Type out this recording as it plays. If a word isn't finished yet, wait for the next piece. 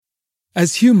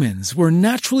As humans, we're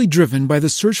naturally driven by the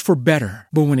search for better.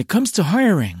 But when it comes to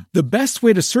hiring, the best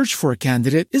way to search for a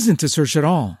candidate isn't to search at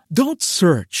all. Don't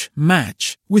search,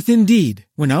 match with Indeed.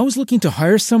 When I was looking to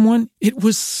hire someone, it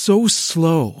was so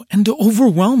slow and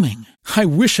overwhelming. I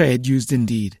wish I had used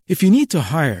Indeed. If you need to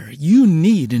hire, you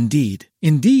need Indeed.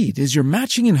 Indeed is your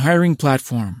matching and hiring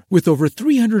platform with over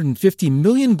 350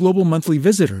 million global monthly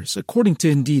visitors, according to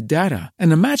Indeed data,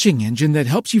 and a matching engine that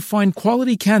helps you find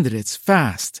quality candidates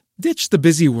fast. Ditch the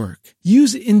busy work.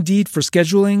 Use Indeed for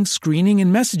scheduling, screening,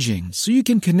 and messaging so you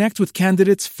can connect with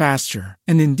candidates faster.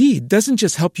 And Indeed doesn't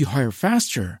just help you hire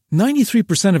faster.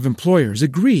 93% of employers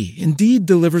agree Indeed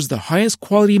delivers the highest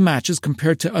quality matches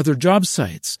compared to other job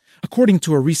sites, according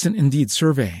to a recent Indeed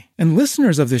survey. And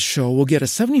listeners of this show will get a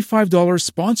 $75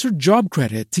 sponsored job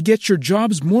credit to get your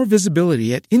jobs more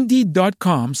visibility at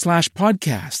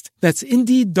Indeed.com/podcast. That's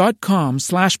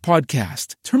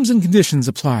Indeed.com/podcast. Terms and conditions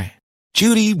apply.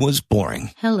 Judy was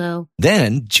boring. Hello.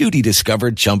 Then Judy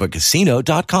discovered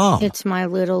ChumbaCasino.com. It's my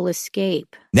little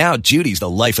escape. Now Judy's the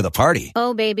life of the party.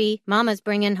 Oh, baby, mama's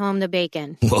bringing home the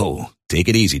bacon. Whoa, take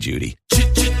it easy, Judy.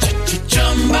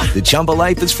 The Chumba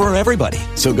life is for everybody.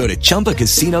 So go to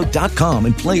ChumbaCasino.com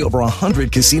and play over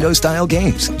 100 casino-style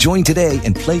games. Join today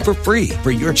and play for free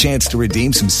for your chance to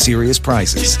redeem some serious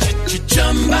prizes.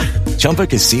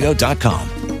 ChumbaCasino.com.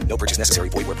 No purchase necessary.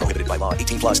 Void where prohibited by law.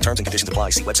 18 plus terms and conditions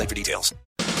apply. See website for details.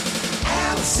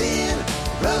 Allison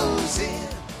Rosen.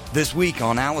 This week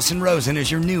on Allison Rosen is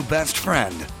your new best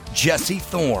friend, Jesse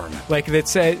Thorne. Like it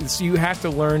says, you have to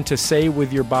learn to say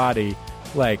with your body,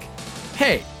 like,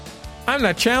 hey, I'm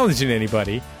not challenging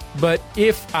anybody, but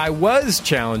if I was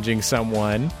challenging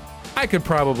someone, I could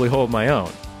probably hold my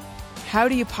own. How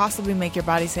do you possibly make your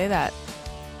body say that?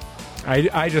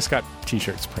 I just got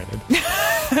T-shirts printed.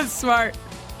 That's smart.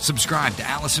 Subscribe to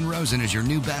Allison Rosen as your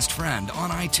new best friend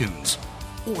on iTunes.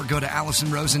 Or go to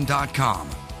AllisonRosen.com.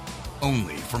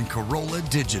 Only from Corolla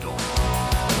Digital.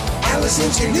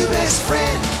 Allison's your new best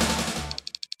friend.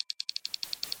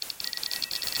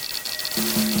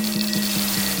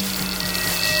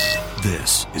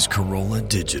 This is Corolla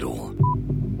Digital.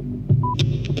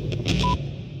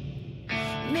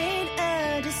 Made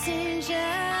a decision.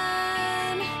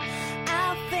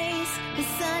 I'll face the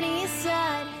sunny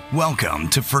side. Welcome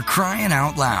to For Crying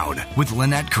Out Loud with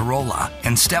Lynette Corolla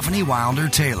and Stephanie Wilder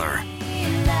Taylor.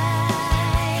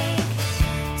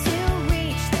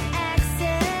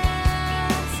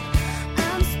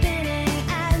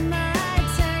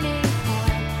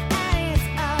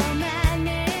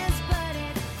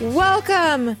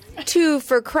 Welcome to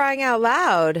For Crying Out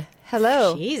Loud.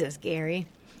 Hello. Jesus, Gary.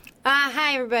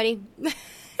 Hi, everybody.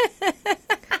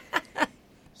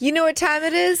 You know what time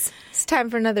it is? It's time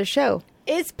for another show.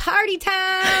 It's party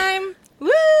time. Woo!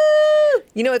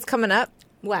 You know what's coming up?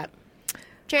 What?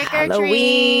 Trick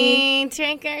Halloween. or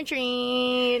treat. Trick or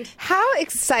treat. How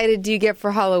excited do you get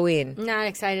for Halloween? Not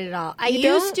excited at all. I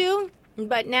You used to,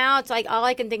 but now it's like all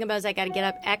I can think about is I got to get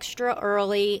up extra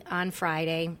early on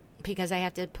Friday because I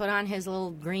have to put on his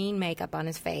little green makeup on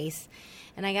his face,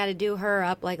 and I got to do her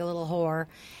up like a little whore.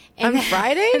 And On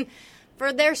Friday?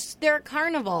 For their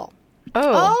carnival.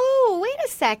 Oh. Wait a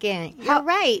second. You're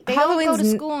right. They don't go to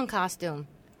school in costume.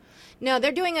 No,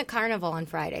 they're doing a carnival on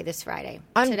Friday, this Friday,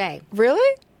 today.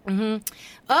 Really? Mm-hmm.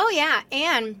 Oh, yeah.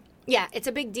 And, yeah, it's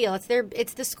a big deal.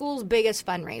 It's the school's biggest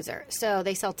fundraiser. So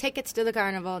they sell tickets to the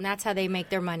carnival, and that's how they make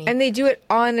their money. And they do it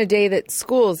on a day that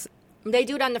schools... They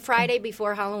do it on the Friday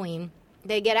before Halloween.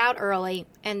 They get out early,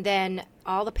 and then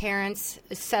all the parents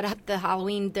set up the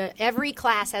Halloween. Every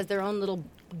class has their own little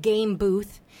game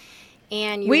booth.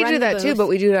 And we do that too, but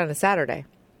we do it on a Saturday.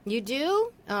 You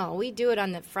do? Oh, we do it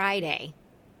on the Friday.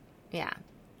 Yeah.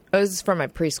 Oh, this is for my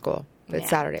preschool. It's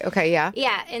Saturday. Okay, yeah.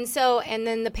 Yeah, and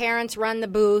then the parents run the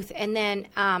booth, and then,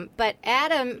 but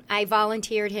Adam, I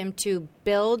volunteered him to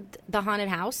build the haunted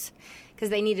house because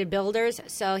they needed builders.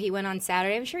 So he went on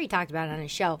Saturday. I'm sure he talked about it on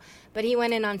his show, but he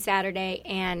went in on Saturday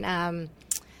and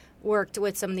worked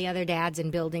with some of the other dads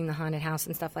in building the haunted house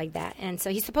and stuff like that. And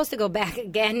so he's supposed to go back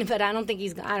again, but I don't think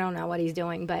I don't know what he's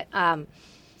doing, but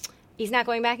he's not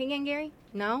going back again, Gary?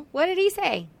 No? What did he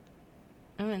say?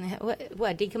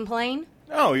 What, did he complain?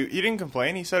 No, he didn't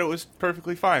complain. He said it was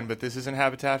perfectly fine, but this isn't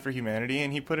Habitat for Humanity,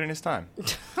 and he put in his time.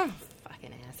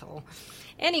 Fucking asshole.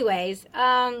 Anyways,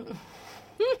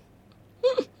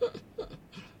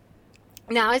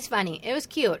 no, it's funny. It was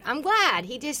cute. I'm glad.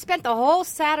 He just spent the whole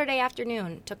Saturday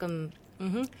afternoon. Took him.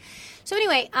 Mm-hmm. So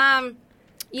anyway,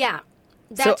 yeah,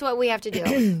 that's what we have to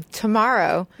do.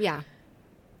 Tomorrow, yeah,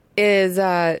 is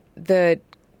our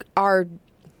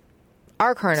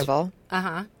carnival.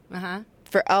 For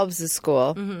For Elves'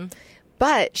 school. Mm-hmm.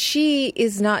 But she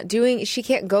is not doing. She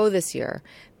can't go this year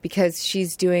because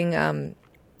she's doing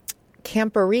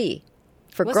camporee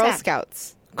for What's Girl that?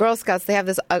 Scouts. Girl Scouts, they have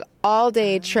this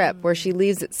all-day trip where she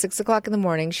leaves at 6 o'clock in the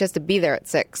morning. She has to be there at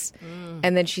 6.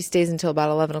 And then she stays until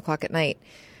about 11 o'clock at night.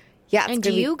 Yeah. And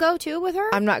do you go too with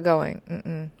her? I'm not going.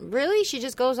 Mm-mm. Really? She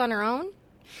just goes on her own?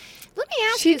 Let me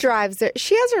ask She you. drives there.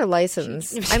 She has her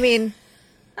license. I mean,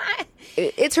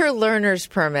 it's her learner's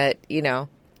permit, you know.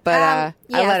 But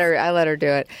yes. I let her do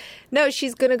it. No,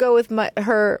 she's going to go with my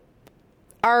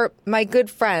good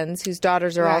friends whose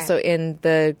daughters are Right. also in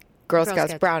the Girl Girl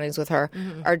Scouts Scouts. Brownies with her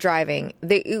are driving.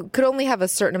 They could only have a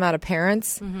certain amount of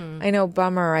parents. I know,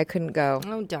 bummer, I couldn't go.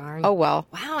 Oh, darn. Oh well.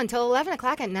 Wow, until 11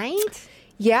 o'clock at night?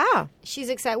 Yeah. She's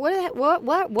excited. What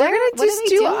They're are gonna they just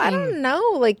do. doing? I don't know,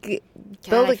 like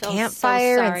build I a feel so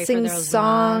campfire sorry and for sing those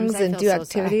songs moms. I and feel do so sorry.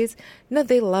 activities. No,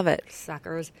 they love it.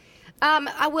 Suckers.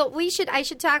 We should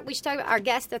talk about our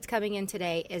guest that's coming in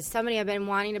today is somebody I've been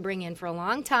wanting to bring in for a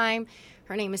long time.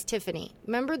 Her name is Tiffany.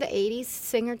 Remember the 80s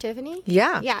singer Tiffany?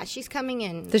 Yeah. Yeah, she's coming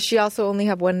in. Does she also only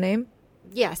have one name?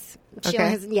 Yes. She Okay.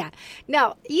 has, yeah.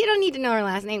 No, you don't need to know her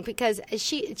last name because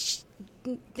she is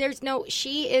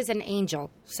an angel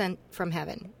sent from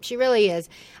heaven. She really is.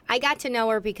 I got to know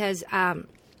her because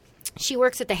she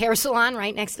works at the hair salon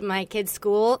right next to my kid's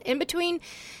school. In between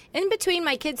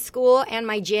my kid's school and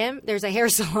my gym, there's a hair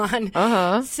salon.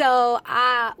 So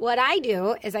what I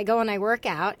do is I go and I work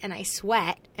out and I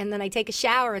sweat and then I take a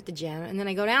shower at the gym and then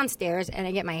I go downstairs and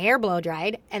I get my hair blow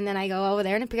dried and then I go over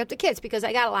there and I pick up the kids because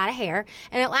I got a lot of hair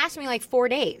and it lasts me like 4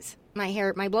 days.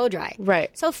 My blow dry.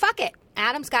 Right. So fuck it.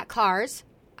 Adam's got cars.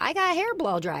 I got hair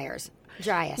blow dryers.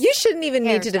 Dryest. You shouldn't even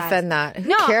need to hairstyles. defend that. Who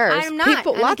No, cares? I'm not.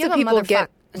 People, I don't lots give of a people get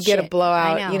motherfuck a shit.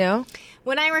 blowout. I You know.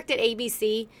 When I worked at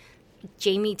ABC,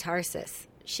 Jamie Tarsis,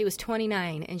 she was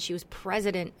 29 and she was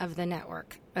president of the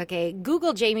network. Okay,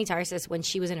 Google Jamie Tarsis when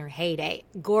she was in her heyday.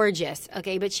 Gorgeous.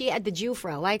 Okay, but she had the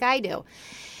Jufro like I do.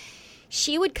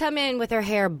 She would come in with her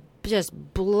hair just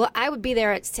I would be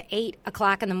there at 8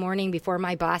 o'clock in the morning before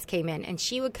my boss came in, and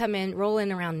she would come in, roll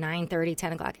in around 9:30,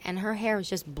 10 o'clock, and her hair was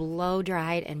just blow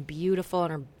dried and beautiful,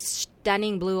 and her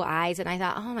stunning blue eyes. And I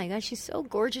thought, oh my gosh, she's so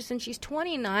gorgeous, and she's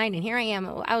 29, and here I am.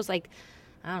 I was like,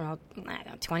 I don't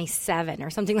know, 27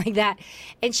 or something like that,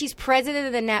 and she's president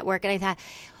of the network. And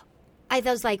I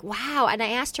was like, wow. And I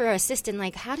asked her assistant,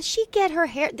 like, how does she get her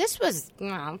hair? This was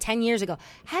 10 years ago.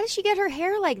 How does she get her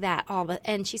hair like that?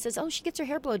 And she says, oh, she gets her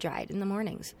hair blow dried in the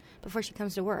mornings before she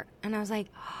comes to work. And I was like,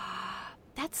 oh,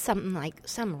 that's something like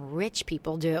some rich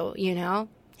people do, you know?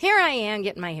 Here I am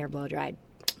getting my hair blow dried.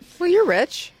 Well, you're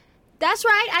rich. That's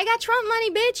right. I got Trump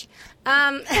money, bitch.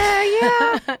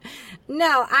 Yeah.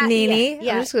 No, Nene.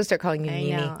 Yeah. I'm just going to start calling you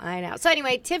Nene. I know. So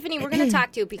anyway, Tiffany, we're going to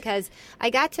talk to you because I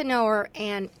got to know her,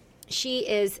 and she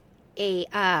is a,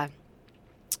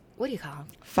 what do you call them?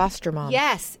 Foster mom.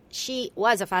 Yes, she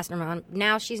was a foster mom.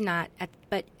 Now she's not,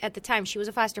 but at the time she was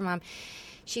a foster mom.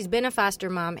 She's been a foster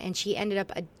mom, and she ended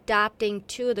up adopting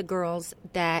 2 of the girls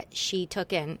that she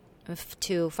took in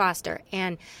to foster.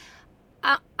 And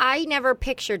I never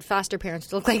pictured foster parents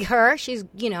to look like her. She's,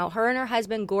 her and her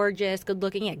husband, gorgeous, good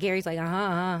looking. Yeah, Gary's like,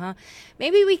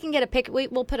 Maybe we can get a pic.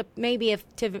 We'll put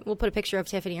a picture of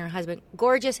Tiffany and her husband,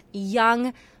 gorgeous,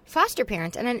 young foster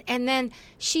parents. And then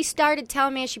she started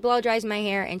telling me as she blow dries my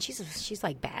hair, and she's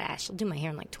like badass. She'll do my hair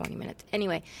in like 20 minutes.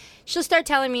 Anyway, she'll start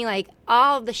telling me like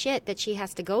all of the shit that she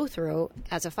has to go through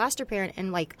as a foster parent,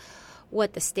 and like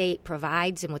what the state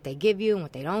provides and what they give you and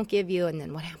what they don't give you, and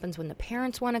then what happens when the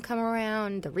parents want to come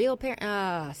around, the real parent.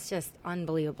 It's just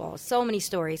unbelievable. So many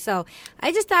stories. So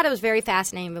I just thought it was very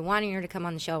fascinating. Been wanting her to come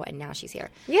on the show, and now she's here.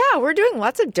 Yeah, we're doing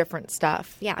lots of different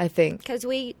stuff. Yeah, I think. Because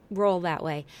we roll that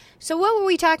way. So what were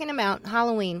we talking about?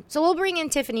 Halloween. So we'll bring in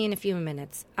Tiffany in a few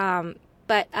minutes. So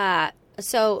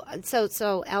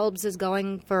Elbs is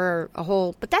going for a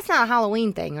whole, but that's not a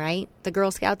Halloween thing, right? The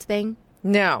Girl Scouts thing?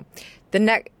 No.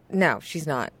 No, she's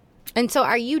not. And so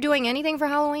are you doing anything for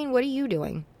Halloween? What are you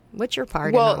doing? What's your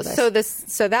part in all this?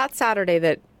 So that Saturday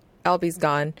that Elby's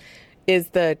gone is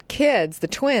the kids, the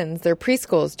twins, their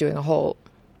preschool is doing a whole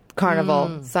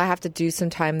carnival. So I have to do some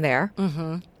time there.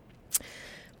 Mm-hmm.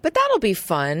 But that'll be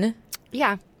fun.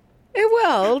 Yeah. It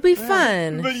will. It'll be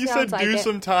fun. But you Sounds said like do it.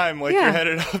 some time, like Yeah. you're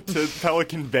headed up to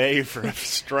Pelican Bay for a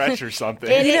stretch or something.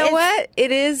 You know what?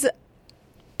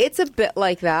 It's a bit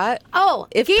like that. Oh,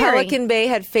 If Gary. Pelican Bay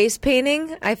had face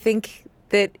painting, I think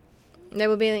that That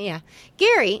would be, yeah.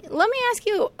 Gary, let me ask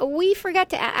you, we forgot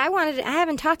to, I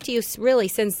haven't talked to you really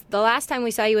since the last time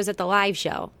we saw you was at the live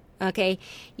show. Okay.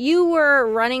 You were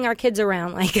running our kids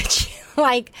around like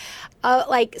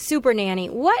like super nanny.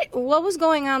 What was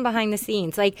going on behind the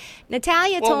scenes? Like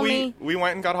Natalia told me. We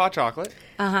went and got hot chocolate.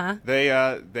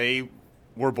 They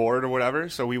were bored or whatever,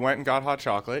 so we went and got hot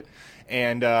chocolate,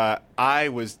 and I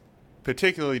was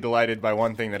particularly delighted by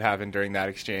one thing that happened during that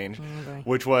exchange,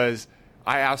 which was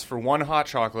I asked for one hot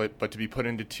chocolate, but to be put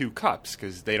into 2 cups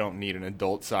because they don't need an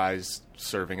adult-sized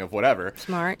serving of whatever.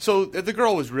 Smart. So the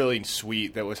girl was really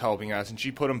sweet that was helping us, and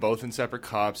she put them both in separate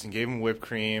cups and gave them whipped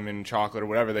cream and chocolate or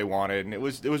whatever they wanted, and it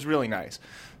was really nice.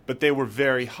 But they were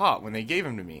very hot when they gave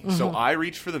them to me. So I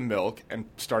reached for the milk and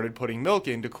started putting milk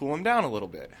in to cool them down a little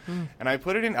bit. And I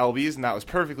put it in Elby's, and that was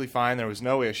perfectly fine. There was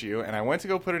no issue. And I went to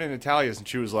go put it in Natalia's, and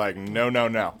she was like,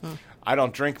 no. I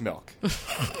don't drink milk.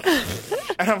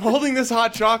 And I'm holding this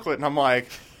hot chocolate, and I'm like,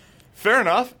 fair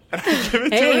enough. And I give it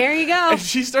to her. Here you go. And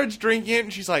she starts drinking it,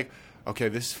 and she's like, okay,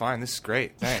 this is fine. This is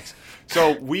great. Thanks.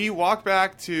 So we walk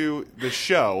back to the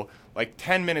show. Like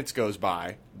 10 minutes goes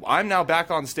by. I'm now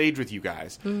back on stage with you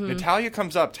guys. Natalia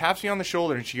comes up, taps me on the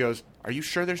shoulder, and she goes, are you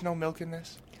sure there's no milk in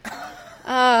this?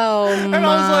 Oh, and I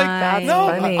was like, That's no,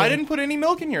 funny. I didn't put any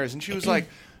milk in yours. And she was like,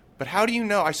 but how do you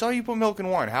know? I saw you put milk in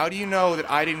one. How do you know that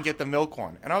I didn't get the milk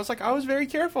one? And I was like, I was very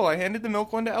careful. I handed the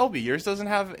milk one to Elby. Yours doesn't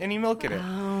have any milk in it.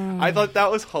 I thought that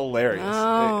was hilarious.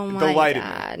 Oh, It my delighted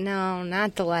God. me. No,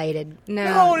 not delighted.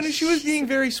 No, and she was being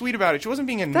very sweet about it. She wasn't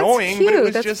being annoying, That's cute. but it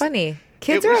was That's just funny.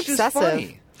 Kids it are was just obsessive.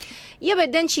 funny. Yeah,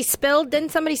 but then she spilled. Didn't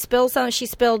somebody spill something? She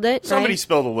spilled it. Somebody right?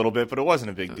 spilled a little bit, but it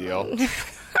wasn't a big deal.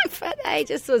 But I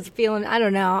just was feeling, I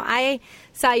don't know. I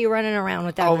saw you running around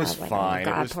with that. Oh, it and I was like, fine. Oh,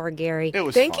 God, It was- poor Gary. It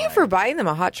was Thank you fine. for buying them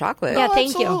a hot chocolate. Yeah,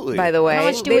 thank you. absolutely. By the way, How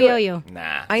much do They we were- owe you?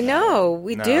 Nah. I know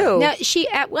we No. do. No, she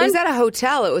at It one. was at a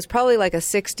hotel. It was probably like a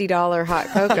 $60 hot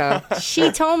cocoa. She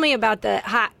told me about the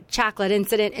hot chocolate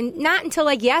incident, and not until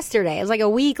like yesterday. It was like a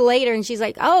week later, and she's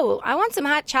like, "Oh, I want some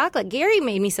hot chocolate." Gary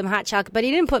made me some hot chocolate, but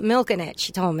he didn't put milk in it.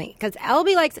 She told me because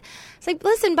Elby likes. It's like,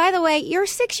 listen, by the way, you're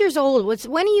 6 years old.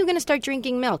 When are you going to start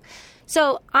drinking milk?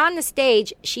 So on the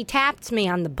stage, she tapped me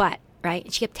on the butt, right?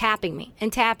 And she kept tapping me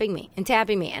and tapping me and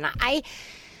tapping me, and I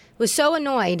was so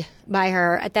annoyed by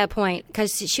her at that point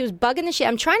because she was bugging the shit.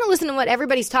 I'm trying to listen to what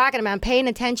everybody's talking about. I'm paying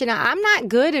attention. I'm not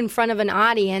good in front of an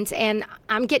audience, and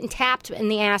I'm getting tapped in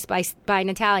the ass by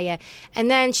Natalia.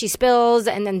 And then she spills,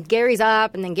 and then Gary's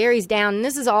up, and then Gary's down. And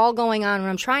this is all going on, and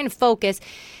I'm trying to focus.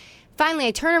 Finally,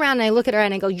 I turn around, and I look at her,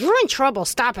 and I go, "You're in trouble.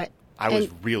 Stop it." I was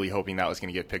And- really hoping that was going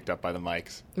to get picked up by the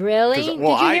mics. Really? 'Cause, Did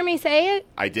well, you I- hear me say it?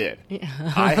 I did.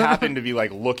 I happened to be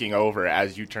like looking over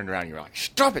as you turned around. You were like,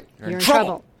 "Stop it! You're, You're in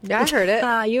trouble." Yeah, I heard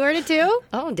it. You heard it too?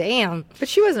 Oh, damn. But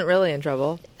she wasn't really in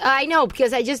trouble. I know,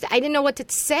 because I didn't know what to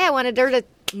say. I wanted her to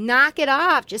knock it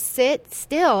off, just sit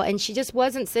still, and she just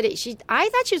wasn't sitting. I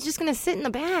thought she was just going to sit in the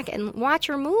back and watch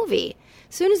her movie.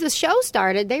 As soon as the show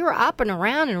started, they were up and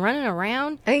around and running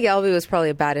around. I think Elby was probably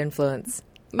a bad influence.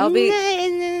 Elby,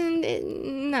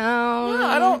 No. No,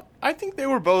 I don't. I think they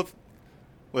were both.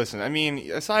 Listen, I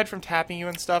mean, aside from tapping you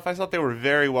and stuff, I thought they were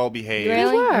very well behaved.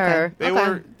 Really? they were. They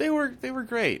Okay. were. They were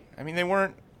great. I mean, they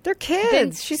weren't. They're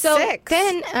kids. She's so 6.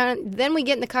 Then we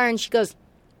get in the car and she goes,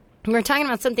 we were talking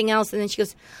about something else, and then she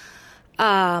goes,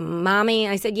 "Mommy,"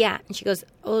 I said, "Yeah," and she goes,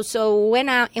 "Oh, so when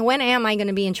am I going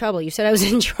to be in trouble? You said I was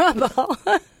in trouble."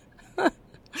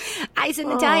 I said,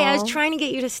 "Natalia, I was trying to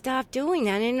get you to stop doing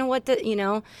that. I didn't know what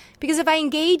because if I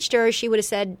engaged her, she would have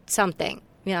said something.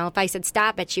 If I said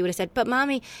stop it, she would have said, but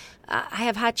Mommy, I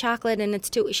have hot chocolate and it's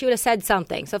too, she would have said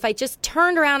something. So if I just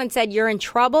turned around and said, you're in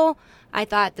trouble, I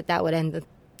thought that would end the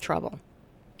trouble.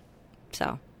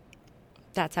 So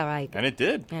that's how And it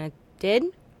did. and it did?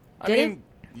 I mean,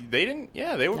 they didn't.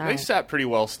 Yeah, they were. All They right. sat pretty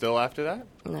well still after that.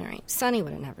 All right. Sonny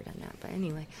would have never done that, but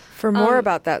anyway. For more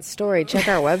about that story, check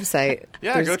our website.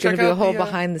 Yeah, There's go going check to be a out whole the,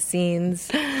 behind the scenes.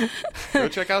 Go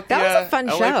check out the That was a fun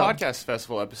LA show. Podcast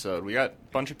Festival episode. We got a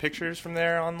bunch of pictures from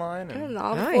there online. And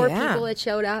All Oh, 4 yeah. people that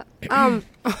showed up.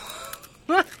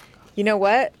 You know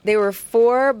what? They were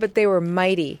 4, but they were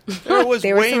mighty. there was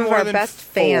They were way some of more our than best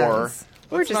 4. fans.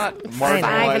 Let's just- not I know. marginalize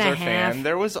 5 and a our half. fan.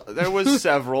 There was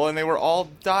several, and they were all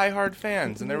diehard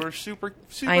fans, and they were super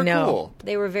I know. cool.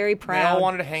 They were very They proud. all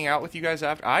wanted to hang out with you guys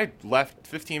after. I left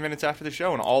 15 minutes after the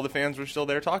show, and all the fans were still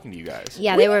there talking to you guys.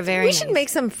 Yeah, they were very We should nice. make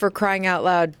some for crying out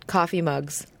loud coffee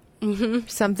mugs. Mm-hmm.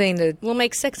 Something to. We'll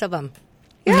make 6 of them.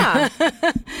 Yeah.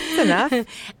 That's enough.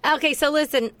 Okay, so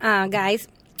listen, guys.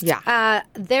 Yeah.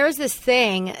 There's this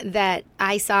thing that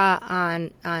I saw on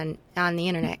the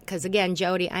internet because again,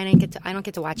 Jody, I don't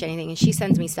get to watch anything, and she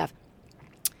sends me stuff.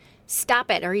 Stop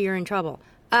it, or you're in trouble.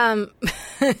 That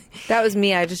was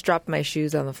me. I just dropped my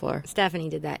shoes on the floor. Stephanie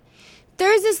did that.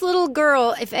 There's this little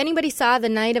girl. If anybody saw the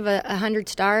Night of 100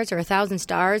 Stars or 1,000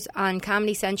 Stars on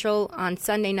Comedy Central on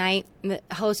Sunday night,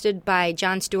 hosted by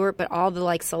Jon Stewart, but all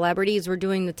the celebrities were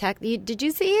doing the tech. Did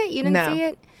you see it? You didn't see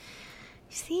it?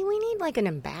 You see, we need an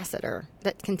ambassador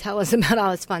that can tell us about all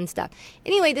this fun stuff.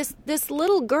 Anyway, this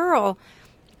little girl.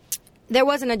 There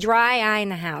wasn't a dry eye in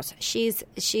the house. She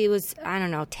was, I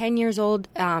don't know, 10 years old.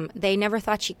 They never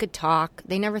thought she could talk.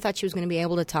 They never thought she was going to be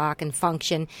able to talk and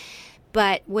function.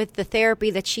 But with the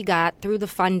therapy that she got through the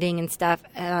funding and stuff,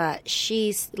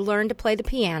 she's learned to play the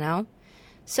piano.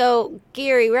 So,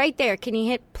 Gary, right there, can you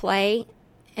hit play?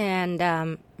 And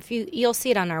if you'll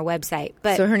see it on our website.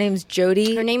 But so her name's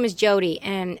Jody? Her name is Jody,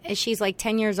 and she's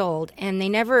 10 years old. And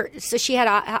so she had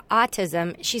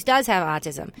autism. She does have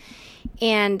autism.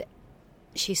 And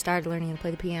she started learning how to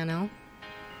play the piano.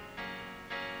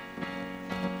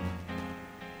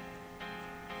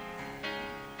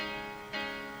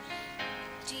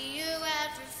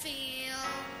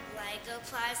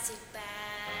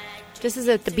 This is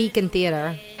at the Beacon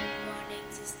Theater.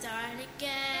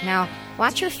 Now,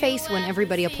 watch her face when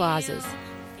everybody applauses.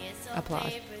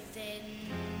 Applause.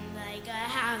 Like a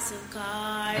house of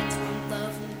cards, one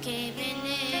love came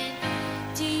in.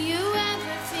 Do you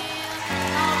ever feel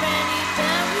already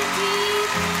buried deep?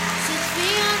 Since we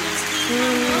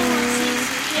understand, no one seems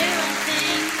to hear a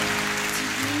thing. Do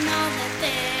you know that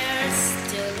there's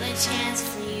still a chance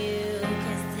for you?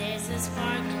 'Cause there's a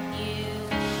spark in you.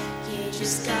 You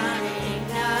just gotta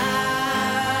ignite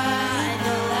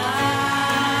the light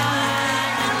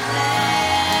and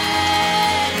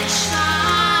let it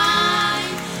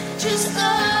shine. Just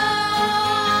all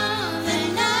the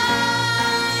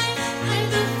night and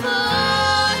the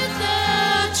 4th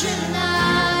of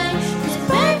July. 'Cause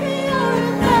baby, you're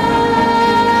a fire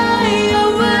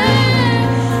away.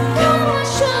 Come on,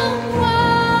 show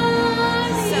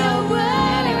your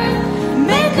way.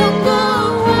 Make 'em go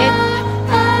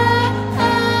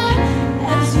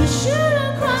as you shoot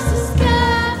across the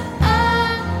sky.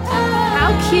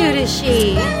 How cute is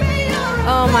she?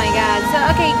 Oh my God. So,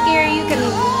 okay, Gary, you can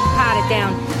pot it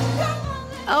down.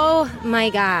 Oh my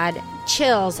God.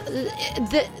 Chills.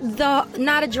 The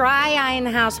not a dry eye in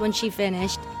the house when she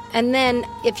finished. And then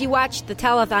if you watch the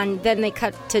telethon, then they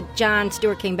cut to Jon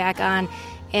Stewart came back on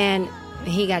and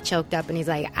he got choked up and he's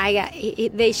like,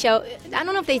 they show, I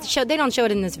don't know if they don't show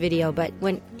it in this video, but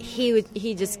when he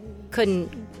just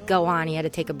couldn't go on, he had to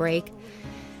take a break.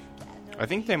 I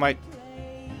think they might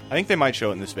show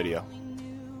it in this video.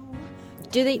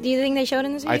 Do you think they showed it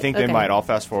in this video? I think they might. I'll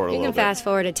fast forward a little bit. You can fast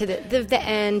forward it to the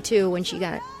end, too, when she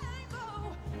got...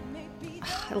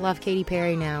 I love Katy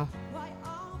Perry now.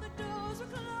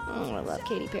 Oh, I love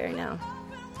Katy Perry now.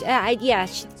 Yeah,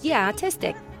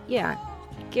 autistic. Yeah.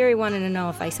 Gary wanted to know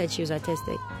if I said she was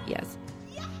autistic. Yes.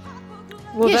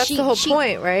 Well, yeah, that's the whole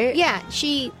point, right? Yeah,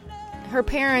 her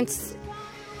parents...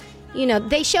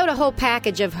 they showed a whole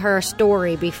package of her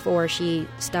story before she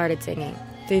started singing.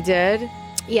 They did?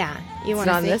 Yeah. You want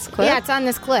to on this clip? Yeah, it's on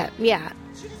this clip. Yeah.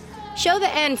 Show the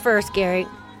end first, Gary.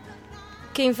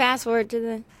 Can you fast forward to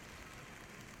the...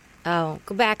 Oh,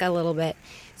 go back a little bit.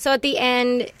 So at the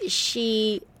end,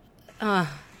 she... All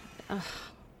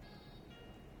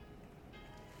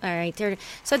right.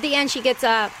 So at the end, she gets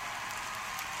up.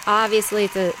 Obviously,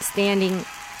 it's a standing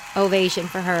ovation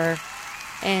for her.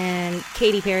 And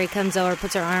Katy Perry comes over,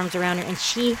 puts her arms around her, and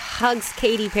she hugs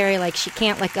Katy Perry like she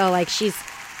can't let go, like she's...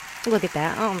 Look at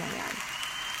that. Oh, my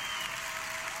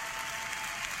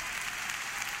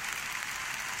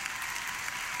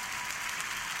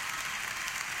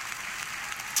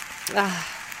God.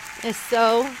 It's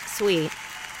so sweet.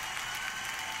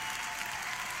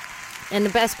 And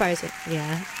the best part is,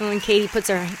 when Katy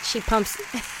she pumps,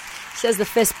 she does the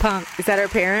fist pump. Is that her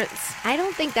parents? I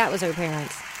don't think that was her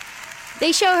parents.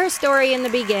 They show her story in the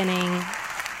beginning,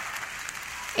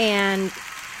 and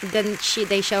then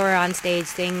they show her on stage,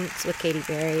 sings with Katy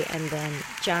Perry, and then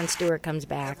Jon Stewart comes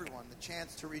back. Everyone the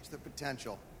chance to reach their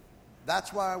potential.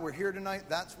 That's why we're here tonight.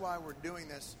 That's why we're doing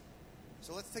this.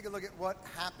 So let's take a look at what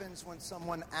happens when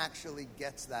someone actually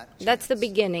gets that chance. That's the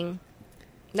beginning.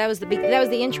 That was the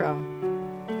intro.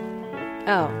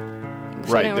 Oh.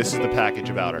 Right, this is the package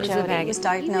about her. Jody was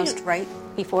diagnosed right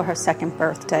before her 2nd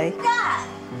birthday.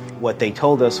 What they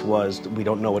told us was, we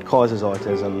don't know what causes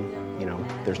autism.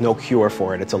 There's no cure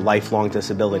for it. It's a lifelong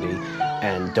disability,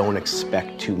 and don't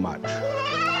expect too much.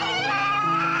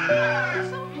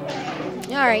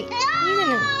 All right.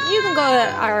 You can go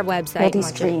to our website. All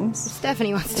these dreams.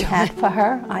 Stephanie wants to. I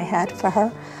had for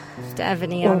her.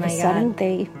 Stephanie, all oh my God. All of a sudden,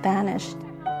 they vanished.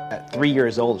 At 3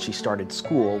 years old, she started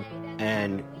school,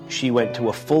 and She went to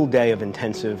a full day of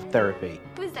intensive therapy,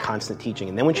 constant teaching.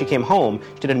 And then when she came home,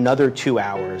 she did another 2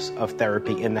 hours of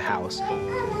therapy in the house.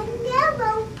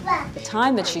 The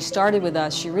time that she started with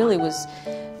us, she really was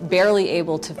barely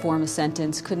able to form a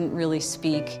sentence, couldn't really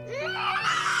speak.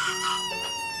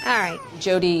 All right.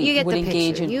 Jody you get would the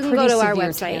engage picture. in You can pretty go to our severe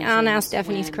website. Oh, tantrums now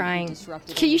Stephanie's when crying.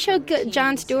 disrupted Can you show routines,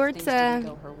 Jon Stewart's? things didn't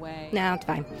go her way. No, it's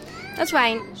fine. That's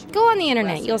fine. Go on the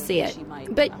internet. You'll see it.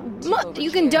 But you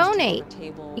can donate.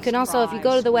 You can also, if you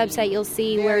go to the website, you'll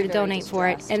see where to donate for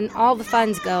it. And all the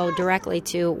funds go directly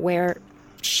to where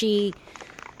she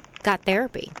got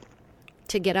therapy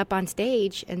to get up on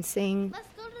stage and sing Let's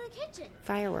go to the kitchen.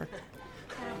 Firework.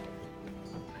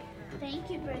 Thank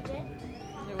you, Bridget.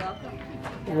 You're welcome.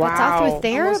 That's all through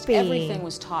therapy. Almost everything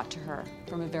was taught to her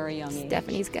from a very young age.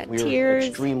 Stephanie's got We were tears.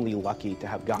 extremely lucky to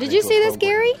have gotten Did you into a see this, program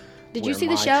Gary? Did you where see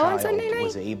the my show on child Sunday night?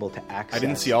 was able to access I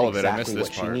didn't see all of it. I exactly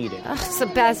missed this what part. she needed. Oh, it's the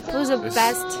best. It was the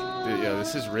best. Yeah,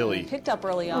 this is really. Picked up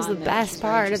early on. It was the that best she's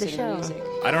very part of the interested in show. music.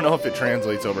 I don't know if it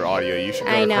translates over audio. You should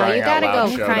go I to know, you gotta go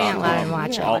cryingoutloudshow.com. Crying Out Loud and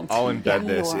watch it. I'll embed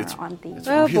this. It's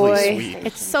Oh really boy, sweet.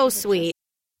 it's so sweet.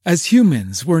 As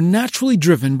humans, we're naturally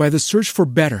driven by the search for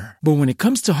better. But when it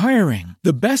comes to hiring,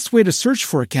 the best way to search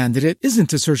for a candidate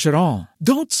isn't to search at all.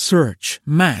 Don't search,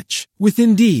 match with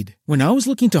Indeed. When I was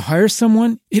looking to hire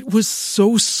someone, it was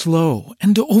so slow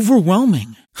and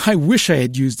overwhelming. I wish I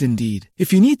had used Indeed.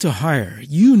 If you need to hire,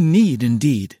 you need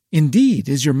Indeed. Indeed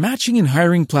is your matching and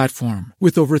hiring platform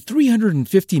with over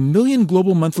 350 million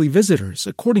global monthly visitors,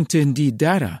 according to Indeed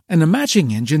data, and a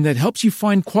matching engine that helps you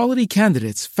find quality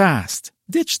candidates fast.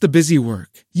 Ditch the busy work.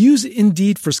 Use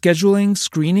Indeed for scheduling,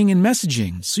 screening, and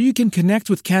messaging so you can connect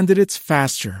with candidates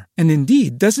faster. And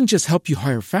Indeed doesn't just help you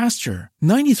hire faster.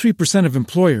 93% of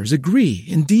employers agree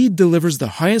Indeed delivers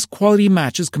the highest quality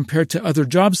matches compared to other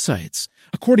job sites,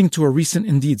 according to a recent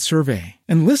Indeed survey.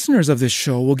 And listeners of this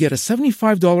show will get a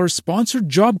 $75 sponsored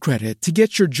job credit to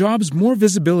get your jobs more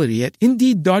visibility at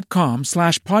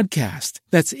Indeed.com/podcast.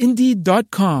 That's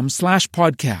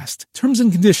Indeed.com/podcast. Terms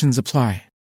and conditions apply.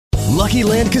 Lucky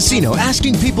Land Casino,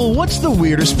 asking people, what's the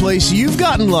weirdest place you've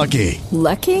gotten lucky?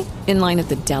 Lucky? In line at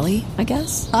the deli, I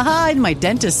guess? Aha, in my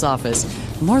dentist's office.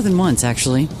 More than once,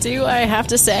 actually. Do I have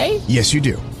to say? Yes, you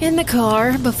do. In the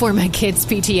car before my kids'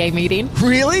 PTA meeting.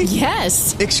 Really?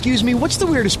 Yes. Excuse me, what's the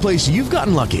weirdest place you've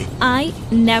gotten lucky? I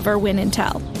never win and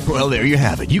tell. Well, there you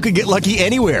have it. You can get lucky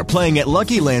anywhere, playing at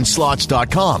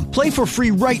LuckyLandSlots.com. Play for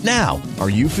free right now. Are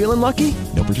you feeling lucky?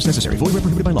 No purchase necessary. Void where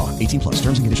prohibited by law. 18+.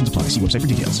 Terms and conditions apply. See website for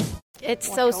details.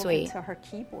 It's so sweet. To her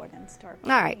keyboard and start.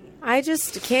 All right. I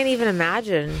just can't even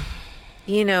imagine,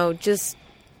 just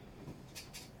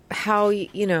how,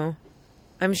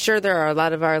 I'm sure there are a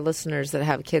lot of our listeners that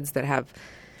have kids that have,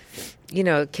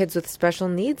 kids with special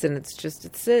needs, and it's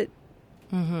it.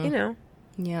 Mm-hmm.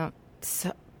 Yeah.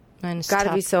 So, and it's got to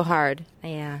be tough. so hard.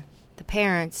 Yeah. The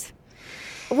parents.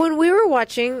 When we were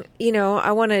watching,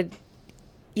 I want to,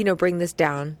 bring this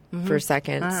down for a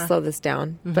second, slow this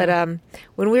down. Mhm. But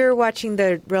when we were watching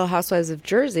the Real Housewives of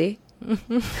Jersey,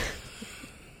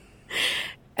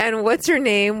 and what's her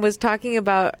name was talking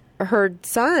about her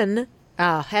son.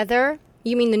 Heather?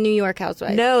 You mean the New York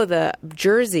Housewives? No, the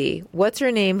Jersey. What's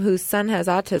her name whose son has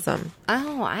autism?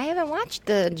 Oh, I haven't watched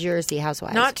the Jersey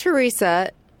Housewives. Not Teresa.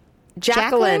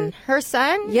 Jacqueline. Her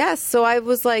son? Yes. So I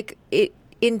was like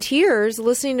in tears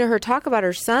listening to her talk about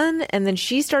her son, and then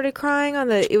she started crying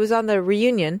it was on the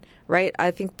reunion, right? I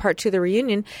think part 2 of the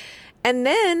reunion. And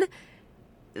then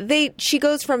she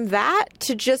goes from that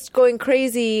to just going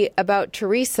crazy about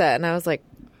Teresa, and I was like,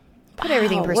 Put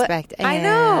everything in wow, perspective. I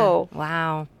know.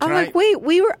 Wow. I'm like, wait,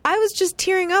 I was just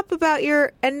tearing up about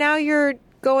and now you're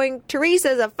going,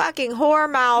 Teresa's a fucking whore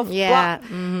mouth. Yeah. Blah.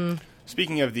 Mm-hmm.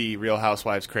 Speaking of the Real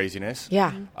Housewives craziness,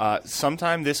 Yeah.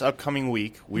 Sometime this upcoming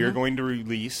week, we are going to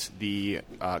release the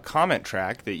comment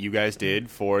track that you guys did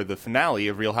for the finale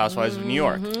of Real Housewives of New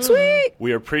York. Sweet.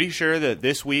 We are pretty sure that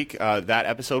this week that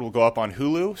episode will go up on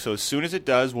Hulu. So as soon as it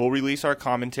does, we'll release our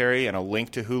commentary and a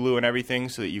link to Hulu and everything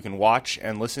so that you can watch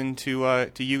and listen to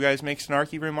you guys make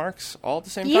snarky remarks all at the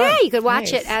same time. Yeah, you could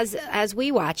watch it as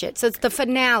we watch it. So it's the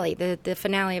finale, the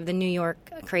finale of the New York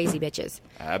Crazy Bitches.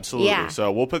 Absolutely. Yeah.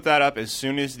 So we'll put that up as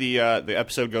soon as the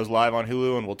episode goes live on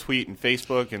Hulu, and we'll tweet and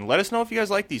Facebook, and let us know if you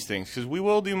guys like these things, because we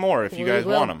will do more if you guys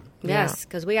want them. Yes,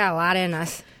 because we got a lot in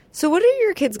us. So what are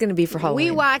your kids going to be for Halloween?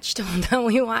 We watched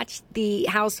the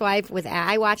Housewife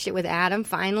I watched it with Adam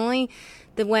finally.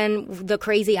 When the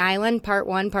Crazy Island, part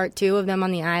 1, part 2 of them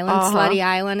on the island, Slutty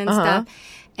Island and stuff.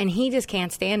 And he just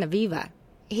can't stand Aviva.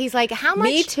 He's like, how much?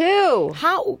 Me too.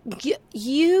 How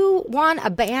you won a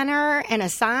banner and a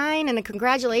sign and a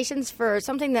congratulations for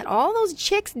something that all those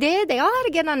chicks did? They all had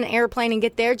to get on an airplane and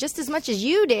get there just as much as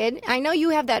you did. I know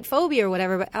you have that phobia or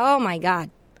whatever, but oh my God.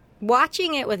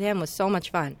 Watching it with him was so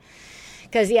much fun.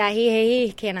 Because, yeah,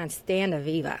 he cannot stand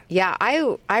Aviva. Yeah,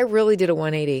 I really did a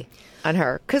 180 on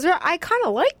her. Because I kind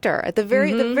of liked her. At the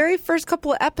very first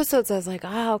couple of episodes, I was like,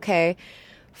 oh, okay.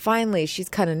 Finally, she's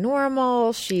kind of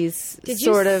normal. She's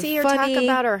sort of see her funny. talk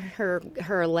about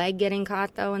her leg getting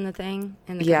caught, though, in the thing?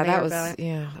 In the Yeah, that conveyor was, belt?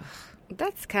 yeah.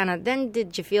 That's kind of, then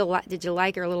did you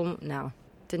like her a little? No,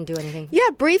 didn't do anything. Yeah,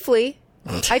 briefly.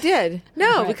 I did.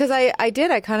 No, Right. because I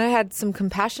did. I kind of had some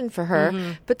compassion for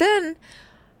her. But then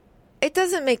it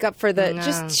doesn't make up for the,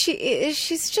 No.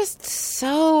 she's just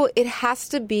so, it has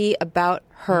to be about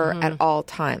her at all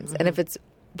times. And if it's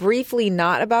briefly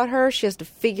not about her, she has to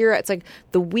figure out, it's like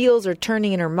the wheels are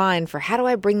turning in her mind for how do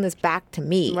I bring this back to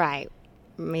me? Right.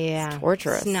 Yeah. It's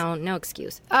torturous. No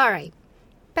excuse. All right.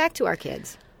 Back to our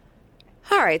kids.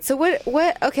 All right. So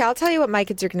what, okay, I'll tell you what my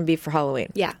kids are going to be for Halloween.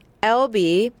 Yeah.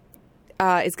 LB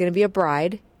is going to be a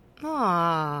bride.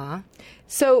 Aww.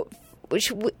 So,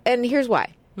 and here's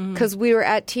why. Because we were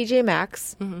at TJ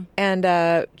Maxx, and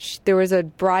there was a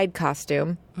bride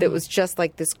costume that was just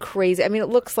like this crazy. I mean, it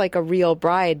looks like a real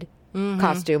bride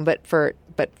costume, but for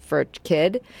a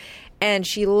kid. And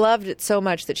she loved it so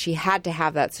much that she had to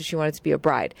have that, so she wanted to be a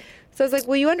bride. So I was like,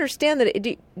 well, you understand that,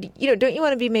 don't you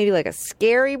want to be maybe like a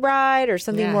scary bride or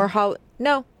something more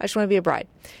No, I just want to be a bride.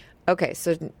 Okay,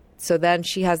 so then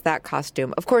she has that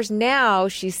costume. Of course, now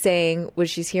she's saying, when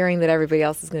she's hearing that everybody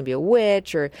else is going to be a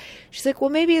witch, or she's like, well,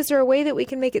 maybe is there a way that we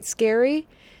can make it scary?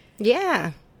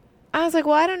 Yeah. I was like,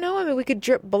 well, I don't know. I mean, we could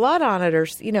drip blood on it or,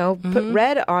 put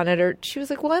red on it. Or she was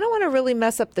like, well, I don't want to really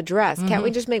mess up the dress. Can't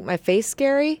we just make my face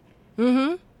scary?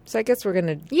 So I guess we're going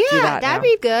to do that that'd now.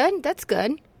 be good. That's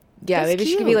good. Yeah, That's maybe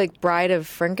she could be like Bride of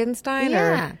Frankenstein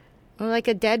Yeah. Or like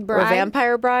a dead or bride. a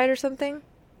vampire bride or something.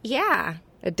 Yeah.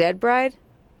 A dead bride?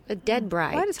 A dead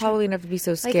bride. Why does Halloween have to be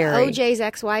so Like scary? OJ's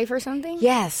ex-wife or something?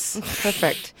 Yes.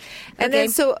 Perfect. And Okay.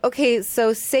 then,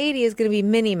 so Sadie is going to be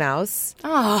Minnie Mouse.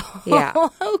 Oh, Yeah.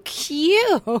 how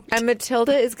cute. And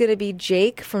Matilda is going to be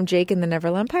Jake from Jake and the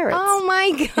Neverland Pirates. Oh,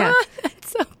 my God. Yeah.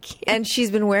 That's so cute. And she's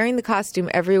been wearing the costume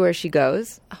everywhere she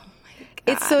goes. Oh, my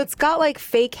God. It's got like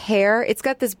fake hair. It's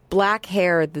got this black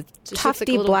hair, the Just looks like a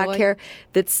tufty little black boy. hair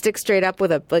that sticks straight up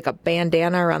with a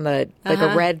bandana around the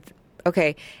a red.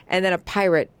 Okay, and then a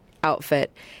pirate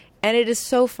outfit, and it is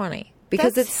so funny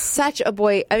because it's such a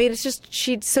boy. I mean, it's just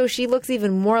she looks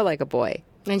even more like a boy,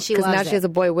 And she because loves now it. she has a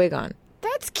boy wig on.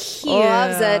 That's cute.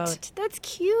 Loves it. That's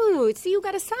cute. See, you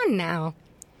got a son now.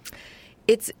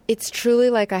 It's truly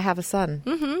like I have a son.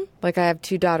 Mm-hmm. Like I have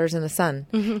two daughters and a son.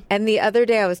 Mm-hmm. And the other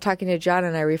day I was talking to John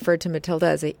and I referred to Matilda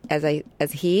as he.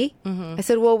 Mm-hmm. I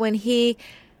said, well, when he,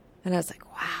 and I was like,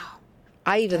 wow,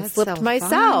 I even That's slipped so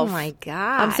myself. fun. Oh, my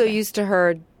God. I'm so used to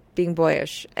her being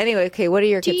boyish. Anyway, okay, what are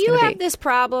your Do kids you going to have be? this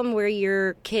problem where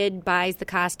your kid buys the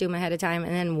costume ahead of time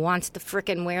and then wants to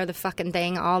frickin' wear the fucking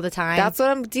thing all the time? That's what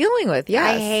I'm dealing with.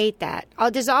 Yes, I hate that. Oh,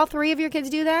 does all three of your kids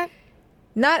do that?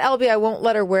 Not Elby. I won't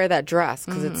let her wear that dress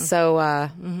because it's so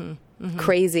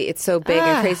crazy. It's so big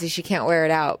and crazy she can't wear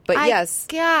it out. But yes,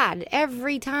 God,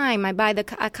 every time I buy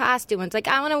a costume, it's like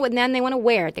I want to. Then they want to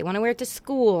wear it. They want to wear it to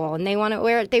school, and they want to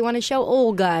wear it. They want to show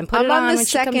Olga and put I'm it on on the when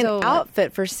she comes second over.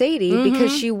 outfit for Sadie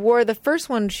because she wore the first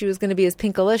one. She was going to be as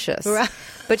Pinkalicious,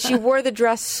 but she wore the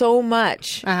dress so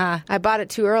much. I bought it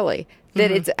too early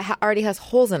that it already has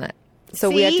holes in it. So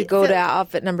we had See? to go So- to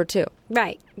outfit number 2.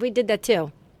 Right, we did that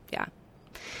too. Yeah.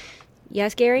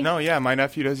 Yes, Gary. No, yeah, my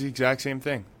nephew does the exact same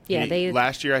thing. Yeah,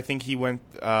 last year I think he went.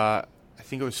 I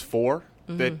think it was 4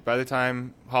 that by the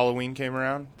time Halloween came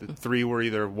around, the 3 were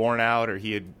either worn out or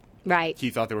he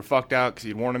thought they were fucked out because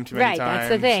he'd worn them too many times. Right, that's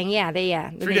the thing. Yeah,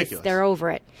 It's ridiculous. They're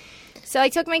over it. So I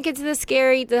took my kids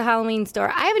to the Halloween store.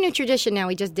 I have a new tradition now.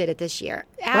 We just did it this year.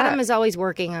 Adam is always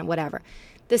working on whatever.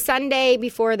 The Sunday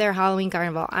before their Halloween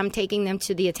carnival, I'm taking them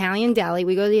to the Italian deli.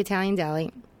 We go to the Italian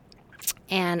deli,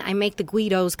 and I make the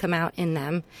Guidos come out in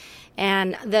them.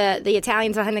 And the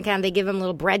Italians behind the counter, they give them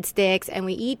little breadsticks, and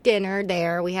we eat dinner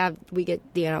there. We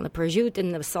get the prosciutto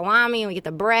and the salami, and we get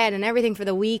the bread and everything for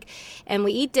the week, and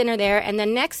we eat dinner there. And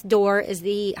then next door is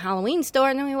the Halloween store,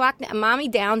 and then we walk. Mommy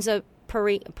downs a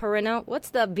Perino. What's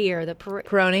the beer? The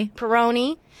Peroni.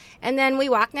 Peroni. And then we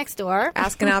walk next door.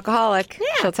 Ask an alcoholic.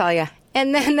 She'll tell you.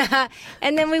 And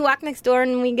then we walk next door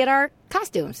and we get our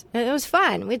costumes. And it was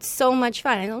fun. We had so much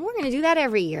fun. I thought, we're going to do that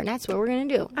every year, and that's what we're going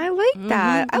to do. I like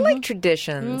that. I like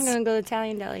traditions. I'm going to go to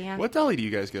Italian deli, yeah. What deli do you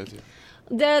guys go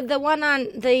to? The one on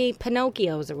the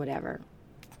Pinocchios or whatever.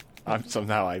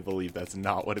 Somehow I believe that's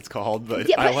not what it's called, but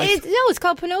Yeah, I but like it's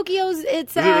called Pinocchio's.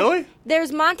 It's Is it really?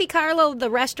 There's Monte Carlo, the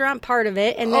restaurant part of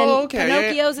it, and then okay,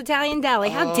 Pinocchio's Italian Deli.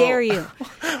 How dare you?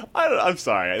 I'm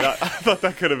sorry. I thought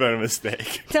that could have been a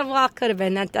mistake. Well, could have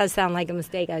been. That does sound like a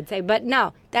mistake, I'd say. But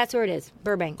no, that's where it is.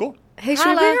 Burbank. Cool. Hey, should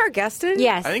we bring our guest in?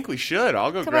 Yes. I think we should.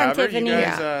 I'll go Come grab on, her. Tiffany. You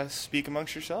guys speak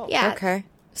amongst yourselves. Yeah. Okay.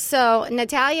 So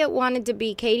Natalia wanted to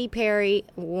be Katy Perry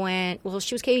she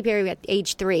was Katy Perry at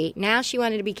age 3. Now she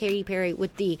wanted to be Katy Perry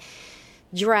with the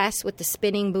dress with the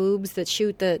spinning boobs that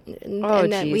shoot the.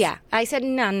 geez. Yeah. I said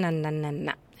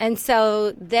no. And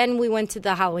so then we went to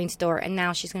the Halloween store, and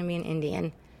now she's going to be an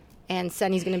Indian, and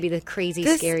Sonny's going to be the crazy,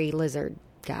 scary lizard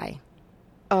guy.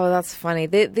 Oh, that's funny.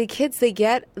 The kids, they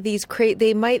get these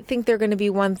they might think they're going to be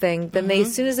one thing. Then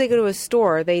as soon as they go to a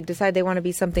store, they decide they want to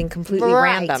be something completely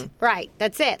random. Right.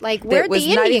 That's it. Like, where'd was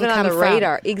the not Indian even on come the from?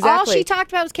 radar. Exactly. All she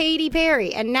talked about was Katy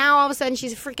Perry, and now all of a sudden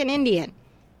she's a freaking Indian.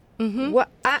 Mm-hmm. What?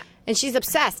 And she's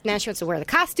obsessed. Now she wants to wear the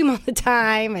costume all the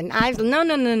time, and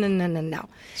no.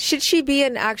 Should she be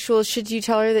an actual? Should you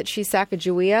tell her that she's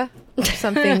Sacagawea or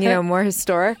something? More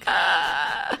historic.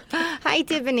 Hi,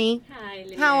 Tiffany. Hi,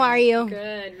 Leanne. How are you?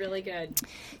 Good, really good.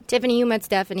 Tiffany, you met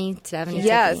Stephanie.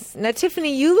 Yes. Tiffany. Now,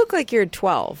 Tiffany, you look like you're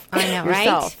 12. I know,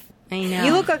 yourself. right? I know.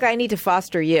 You look like I need to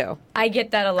foster you. I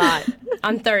get that a lot.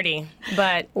 I'm 30,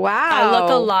 but wow, I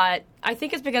look a lot. I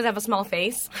think it's because I have a small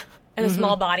face and a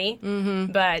small body,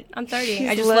 but I'm 30.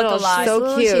 I just look a lot.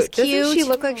 So cute. She's cute. Doesn't she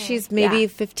look like she's maybe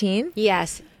 15?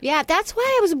 Yes. Yeah, that's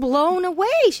why I was blown away.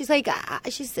 She's like,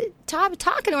 she's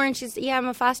talking to her, and she's, I'm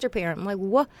a foster parent. I'm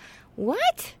like,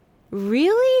 what?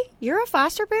 Really? You're a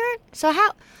foster parent? So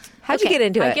how'd you get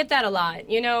into it? I get that a lot.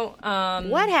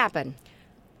 What happened?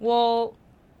 Well,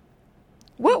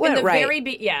 what went right?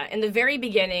 In the very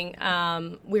beginning,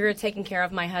 we were taking care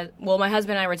of my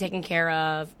husband and I were taking care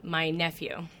of my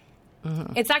nephew.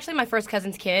 Mm-hmm. It's actually my first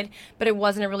cousin's kid, but it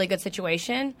wasn't a really good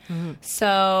situation. Mm-hmm.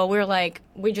 So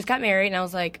we just got married, and I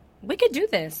was like, we could do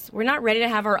this. We're not ready to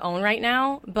have our own right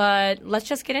now, but let's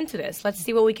just get into this. Let's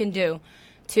see what we can do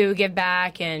to give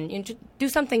back and to do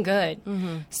something good.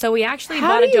 Mm-hmm. So we actually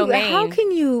bought a domain. How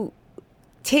can you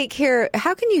take care?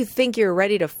 How can you think you're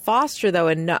ready to foster though,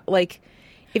 and not like?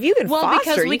 If you can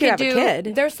foster, you could have a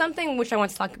kid. There's something which I want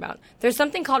to talk about. There's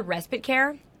something called respite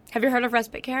care. Have you heard of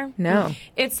respite care? No.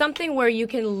 It's something where you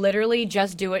can literally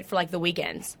just do it for the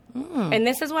weekends. Mm. And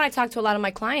this is what I talk to a lot of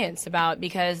my clients about,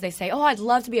 because they say, I'd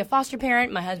love to be a foster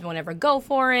parent. My husband will never go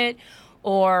for it.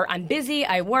 Or I'm busy,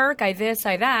 I work, I this,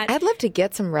 I that. I'd love to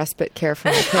get some respite care for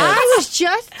my kids. I was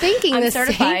just thinking I'm the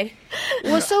certified.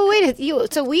 Same. Well, so wait,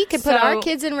 so we could put our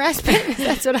kids in respite?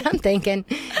 That's what I'm thinking.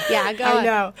 Yeah, go on. I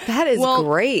know. That is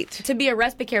great. To be a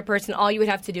respite care person, all you would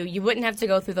have to do, you wouldn't have to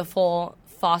go through the full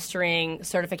fostering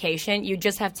certification. You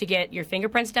just have to get your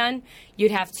fingerprints done.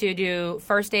 You'd have to do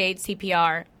first aid,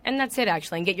 CPR, and that's it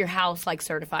actually, and get your house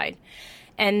certified.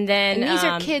 And then these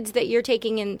are kids that you're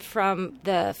taking in from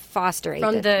the foster aid.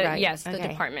 From the okay.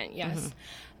 department, yes.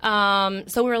 Mm-hmm.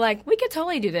 So we were like, we could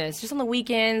totally do this just on the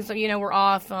weekends. We're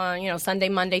off on Sunday,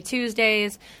 Monday,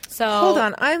 Tuesdays. So hold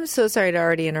on, I'm so sorry to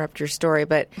already interrupt your story,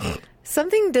 but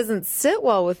something doesn't sit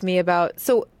well with me about.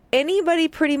 So anybody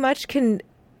pretty much can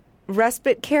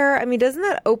respite care. I mean, doesn't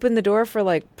that open the door for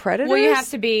predators? Well, you have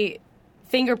to be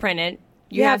fingerprinted.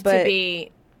 You have to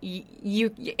be.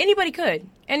 Anybody could.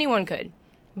 Anyone could.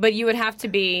 But you would have to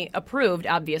be approved,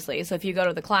 obviously. So if you go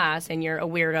to the class and you're a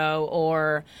weirdo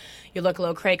or you look a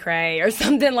little cray-cray or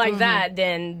something like that,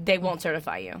 then they won't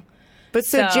certify you. But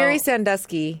so Jerry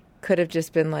Sandusky could have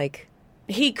just been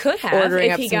he could have ordering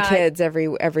if up he some kids every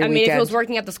weekend. I mean, if he was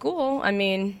working at the school,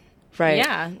 right?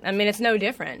 Yeah, it's no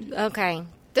different. Okay.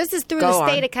 This is through the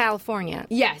state of California.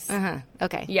 Yes.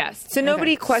 Okay. Yes. So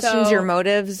nobody questions your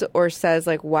motives or says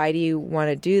why do you want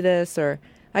to do this, or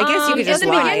I guess you could just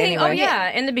lie anyway. Oh yeah,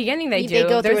 in the beginning they do. They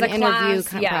go through there's an a interview.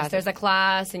 Class. Yes, there's a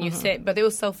class, and you sit. But it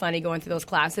was so funny going through those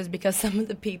classes because some of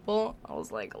the people, I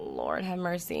was like, Lord have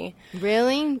mercy.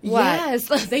 Really? What?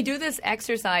 Yes. They do this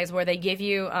exercise where they give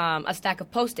you a stack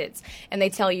of Post-its, and they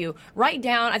tell you, write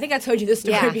down. I think I told you this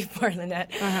story before,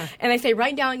 Lynette. And they say,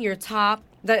 write down your top,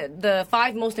 the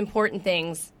 5 most important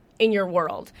things in your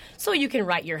world. So you can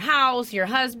write your house, your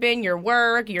husband, your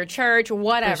work, your church,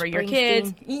 whatever, your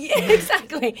kids. Yeah,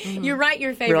 exactly. You write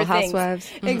your favorite Real Housewives.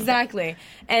 things. Exactly.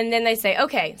 And then they say,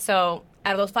 okay, so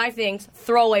out of those 5 things,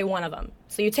 throw away one of them.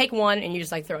 So you take one and you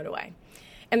just throw it away.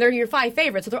 And they're your 5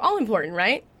 favorites, so they're all important,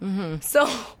 right?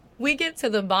 So we get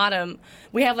to the bottom.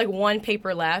 We have 1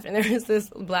 paper left, and there's this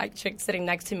black chick sitting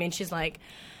next to me, and she's like,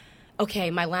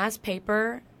 okay, my last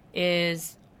paper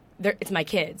is, it's my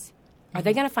kids. Are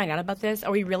they going to find out about this?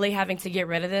 Are we really having to get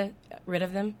rid of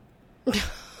them?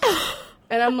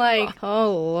 And I'm like,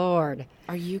 oh, Lord.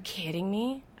 Are you kidding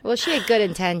me? Well, she had good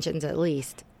intentions at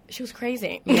least. She was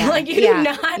crazy. Yeah. Like, you do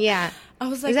not. Yeah. I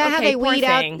was like, is that okay, how they poor weed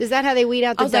thing. out? Is that how they weed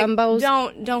out the I was like,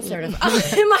 dumbos? don't certify.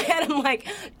 In my head, I'm like,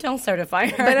 don't certify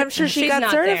her. But I'm sure she She's got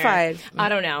not certified. there. I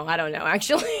don't know,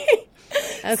 actually.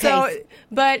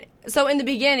 Okay. So in the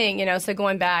beginning, so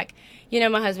going back, my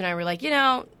husband and I were like,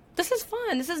 this is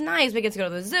fun. This is nice. We get to go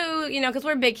to the zoo, because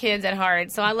we're big kids at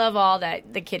heart. So I love all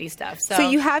the kiddie stuff. So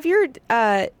you have your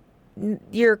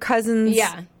cousin's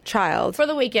child for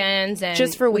the weekends, and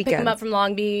just for we pick him weekends. up from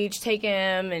Long Beach, take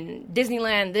him, and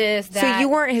Disneyland. This, that. So you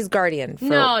weren't his guardian.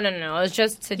 No. It was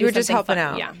just to do. You were just something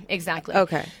helping fun. out. Yeah, exactly.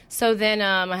 Okay. So then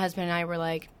my husband and I were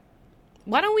like,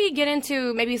 why don't we get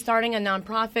into maybe starting a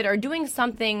nonprofit or doing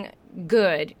something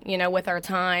good, with our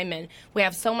time, and we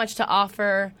have so much to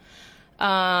offer.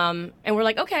 And we're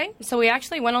like, okay. So we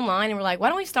actually went online and we're like, why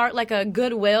don't we start like a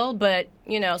Goodwill, but,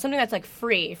 something that's like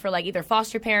free for like either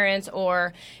foster parents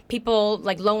or people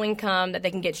like low income that they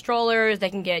can get strollers, they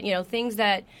can get, things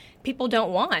that people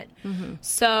don't want. Mm-hmm.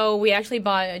 So we actually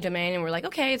bought a domain and we're like,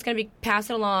 okay, it's going to be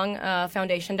passitalong,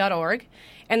 foundation.org.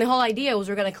 And the whole idea was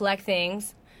we're going to collect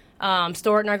things,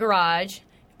 store it in our garage,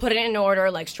 put it in order,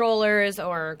 like strollers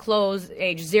or clothes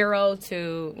age 0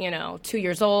 to, 2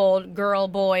 years old, girl,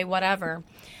 boy, whatever.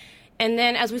 And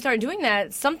then as we started doing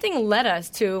that, something led us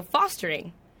to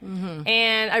fostering. Mm-hmm.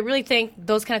 And I really think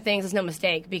those kind of things is no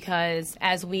mistake, because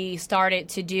as we started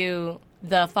to do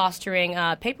the fostering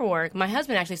paperwork, my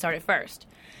husband actually started first.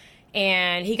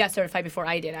 And he got certified before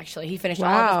I did, actually. He finished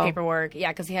all of his paperwork,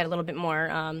 because he had a little bit more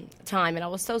time. And I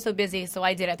was so busy, so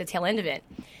I did at the tail end of it.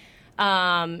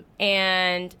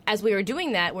 And as we were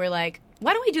doing that, we're like,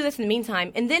 why don't we do this in the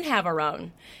meantime and then have our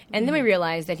own? And then we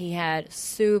realized that he had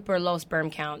super low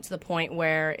sperm count to the point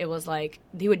where it was like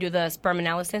he would do the sperm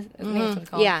analysis, I think that's what it's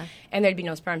called. Yeah. And there'd be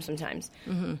no sperm sometimes.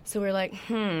 Mm-hmm. So we're like,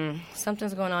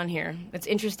 something's going on here. It's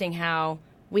interesting how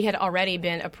we had already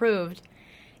been approved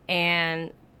and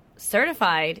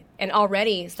certified and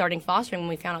already starting fostering when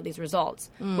we found out these results,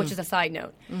 which is a side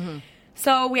note. Mm-hmm.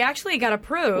 So we actually got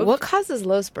approved. What causes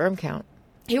low sperm count?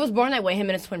 He was born that way, him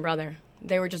and his twin brother.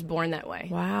 They were just born that way.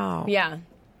 Wow. Yeah.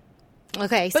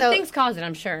 Okay, But so things cause it,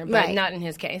 I'm sure, but Right. not in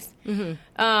his case.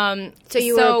 Mm-hmm. So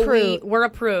you were approved. We were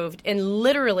approved, and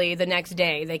literally the next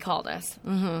day they called us.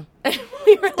 Mm-hmm.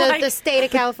 We were like, the state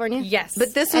of California? yes.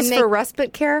 But this was And for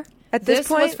respite care at this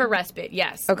point? was for respite,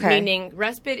 yes. Okay. Meaning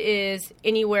respite is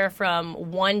anywhere from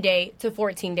 1 day to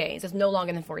 14 days. It's no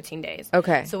longer than 14 days.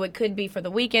 Okay. So it could be for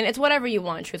the weekend. It's whatever you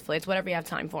want, truthfully. It's whatever you have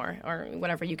time for or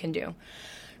whatever you can do.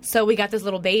 So we got this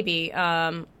little baby,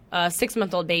 a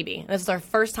 6-month-old baby. This is our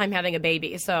first time having a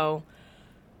baby. So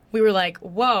we were like,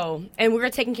 whoa. And we were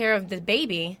taking care of the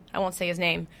baby. I won't say his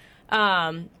name.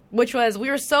 Which was, we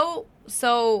were so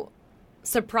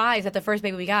surprised that the first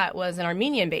baby we got was an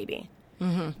Armenian baby.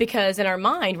 Mm-hmm. Because in our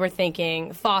mind, we're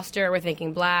thinking foster, we're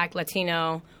thinking black,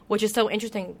 Latino, which is so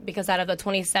interesting because out of the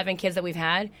 27 kids that we've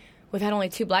had only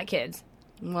 2 black kids.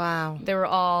 Wow. They were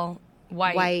all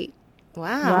white.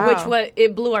 Wow. Which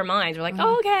it blew our minds. We're like,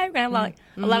 oh, okay, we're going to have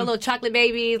a lot of little chocolate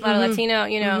babies, a lot of Latino,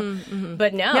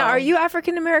 But no. Now, are you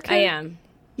African American? I am.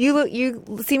 You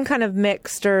seem kind of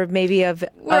mixed, or maybe of.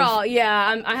 We're all,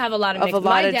 I have a lot of of mixed. a lot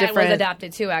My of dad different- was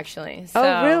adopted too, actually. So,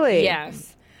 Oh, really?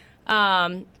 Yes.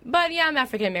 But yeah, I'm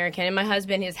African American, and my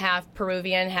husband is half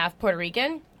Peruvian, half Puerto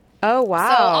Rican. Oh,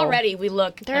 wow. So already we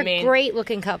look. They're a great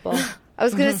looking couple. I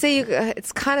was going to say,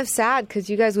 it's kind of sad because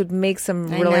you guys would make some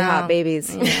really hot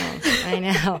babies. I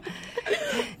know.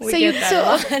 We So get that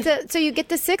a lot. so you get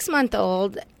the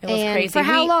 6-month-old, It was and crazy. for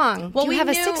how long? Well, do you we have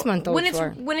a knew 6-month-old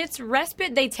when it's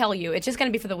respite, they tell you it's just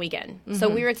going to be for the weekend. So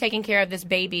Mhm. we were taking care of this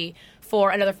baby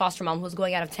for another foster mom who was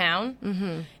going out of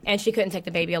town, and she couldn't take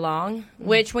the baby along.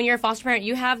 Which, when you're a foster parent,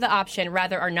 you have the option,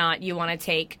 whether or not you want to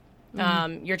take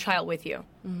your child with you.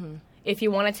 If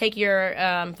you want to take your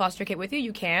foster kid with you,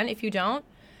 you can. If you don't,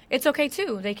 it's okay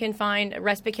too. They can find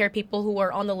respite care people who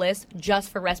are on the list just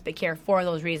for respite care for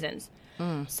those reasons.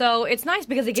 So it's nice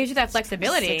because it gives you that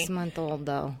flexibility. 6-month-old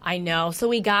though. I know. So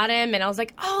we got him, and I was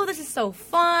like, "Oh, this is so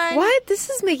fun." What?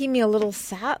 This is making me a little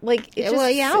sad. Like, it just,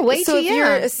 Well, yeah, wait so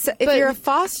till if you're a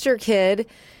foster kid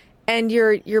and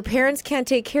your parents can't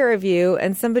take care of you,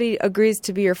 and somebody agrees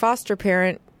to be your foster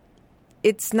parent,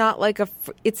 it's not like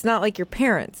your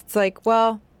parents. It's like,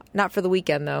 well, not for the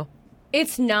weekend though.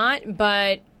 It's not,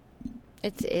 but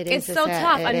it's it's so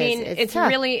tough. I mean, it's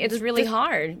tough. really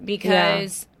hard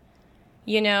because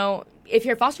if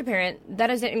you're a foster parent, that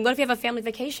isn't. What if you have a family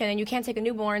vacation and you can't take a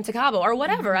newborn to Cabo or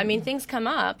whatever? I mean, things come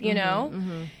up,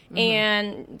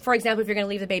 And for example, if you're going to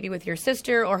leave the baby with your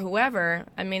sister or whoever,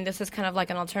 I mean, this is kind of like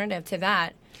an alternative to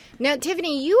that. Now,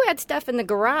 Tiffany, you had stuff in the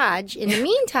garage in the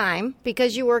meantime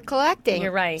because you were collecting.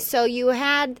 You're right. So you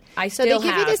had. I so still they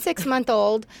give you the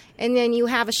 6-month-old, and then you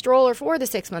have a stroller for the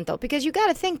 6-month-old because you got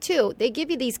to think too. They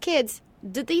give you these kids.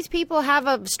 Did these people have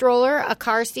a stroller, a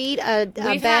car seat, a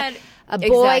boy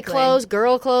Exactly. clothes,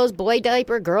 girl clothes, boy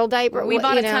diaper, girl diaper? We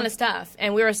bought a ton of stuff,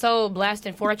 and we were so blessed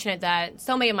and fortunate that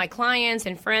so many of my clients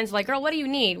and friends were like, girl, what do you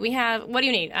need? What do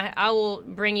you need? I will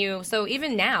bring you. So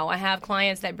even now, I have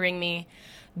clients that bring me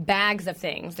bags of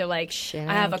things. They're like,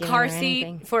 I have a car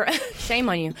seat for, shame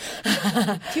on you.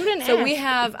 You didn't So ask. we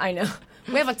have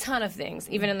a ton of things,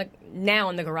 even in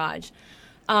the garage.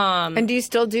 And do you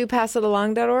still do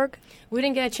passitalong.org? We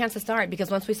didn't get a chance to start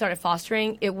because once we started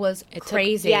fostering, it was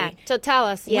crazy. Yeah. So tell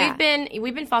us. Yeah.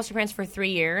 We've been foster parents for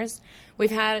 3 years.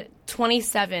 We've had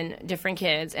 27 different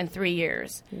kids in 3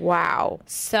 years. Wow.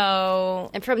 So,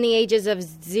 and from the ages of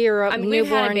 0, I mean,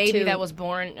 newborn we had a baby to that was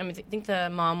born. I mean, I think the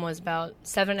mom was about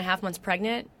 7.5 months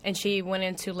pregnant, and she went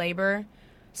into labor.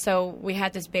 So we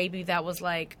had this baby that was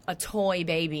like a toy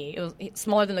baby. It was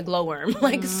smaller than the glowworm,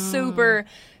 like super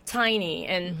tiny.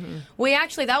 And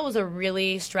that was a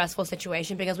really stressful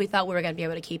situation because we thought we were going to be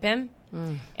able to keep him.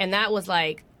 And that was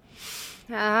like,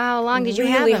 how long did you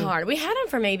have really him? hard. We had him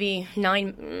for maybe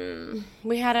 9.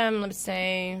 We had him, let's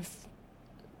say,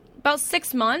 about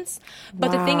 6 months.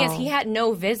 But the thing is, he had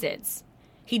no visits.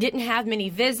 He didn't have many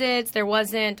visits. There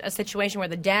wasn't a situation where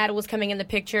the dad was coming in the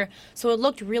picture. So it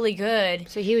looked really good.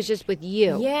 So he was just with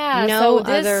you. Yeah. No so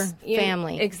other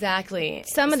family. Exactly.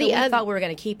 Some of so the we other thought we were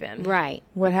going to keep him. Right.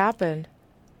 What happened?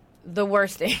 The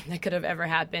worst thing that could have ever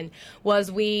happened was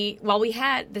while we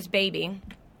had this baby,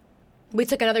 we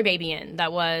took another baby in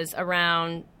that was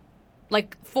around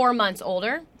like 4 months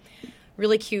older.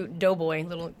 Really cute doughboy,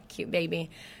 little cute baby.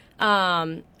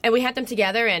 And we had them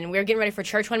together, and we were getting ready for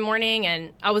church one morning,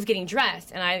 and I was getting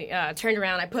dressed, and I turned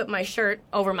around, I put my shirt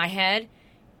over my head,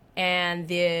 and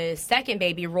the second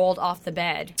baby rolled off the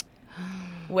bed,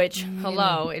 which,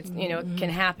 can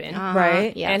happen.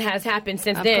 Right. Yeah. And has happened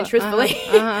since then, truthfully.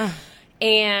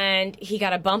 And he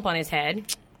got a bump on his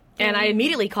head, and I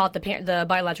immediately called the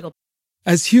biological.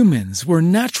 As humans, we're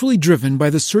naturally driven by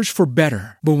the search for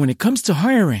better. But when it comes to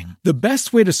hiring, the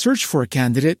best way to search for a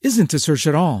candidate isn't to search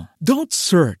at all. Don't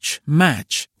search,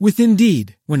 match with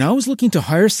Indeed. When I was looking to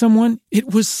hire someone,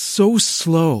 it was so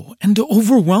slow and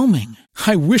overwhelming.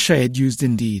 I wish I had used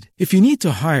Indeed. If you need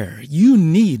to hire, you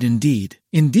need Indeed.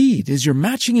 Indeed is your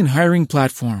matching and hiring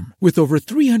platform with over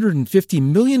 350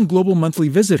 million global monthly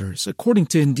visitors, according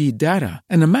to Indeed data,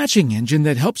 and a matching engine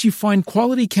that helps you find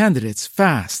quality candidates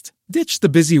fast. Ditch the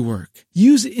busy work.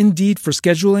 Use Indeed for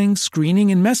scheduling, screening,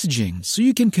 and messaging so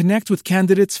you can connect with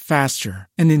candidates faster.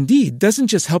 And Indeed doesn't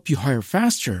just help you hire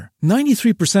faster.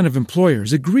 93% of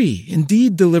employers agree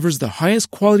Indeed delivers the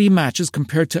highest quality matches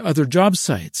compared to other job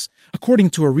sites, according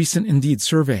to a recent Indeed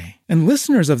survey. And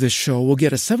listeners of this show will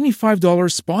get a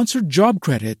 $75 sponsored job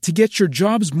credit to get your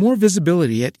jobs more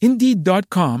visibility at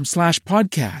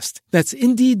Indeed.com/podcast. That's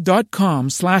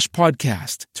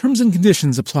Indeed.com/podcast. Terms and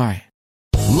conditions apply.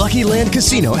 Lucky Land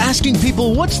Casino, asking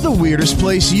people, what's the weirdest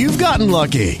place you've gotten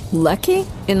lucky? Lucky?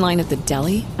 In line at the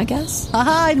deli, I guess?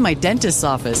 Aha, in my dentist's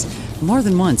office. More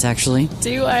than once, actually.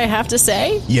 Do I have to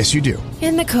say? Yes, you do.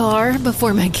 In the car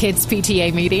before my kids'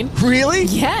 PTA meeting. Really?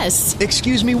 Yes.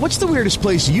 Excuse me, what's the weirdest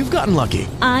place you've gotten lucky?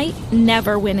 I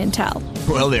never win and tell.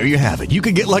 Well, there you have it. You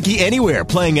can get lucky anywhere,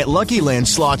 playing at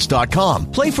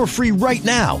LuckyLandSlots.com. Play for free right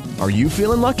now. Are you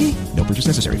feeling lucky? No purchase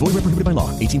necessary. Void where prohibited by law.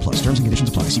 18+. Terms and conditions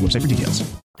apply. See website for details.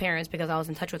 Parents, because I was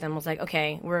in touch with them, was like,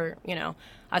 okay, I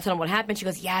told them what happened. She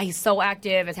goes, yeah, he's so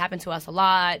active. It's happened to us a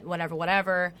lot,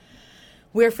 whatever.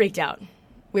 We were freaked out.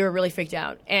 We were really freaked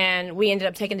out. And we ended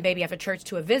up taking the baby after church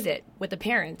to a visit with the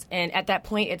parents. And at that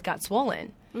point, it got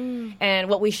swollen. And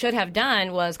what we should have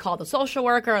done was call the social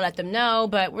worker, let them know.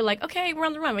 But we're like, okay, we're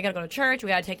on the run. We got to go to church. We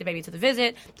got to take the baby to the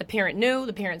visit. The parent knew.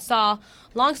 The parent saw.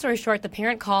 Long story short, the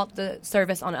parent called the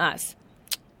service on us.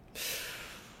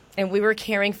 And we were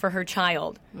caring for her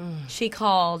child. She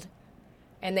called,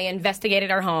 and they investigated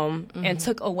our home and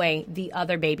took away the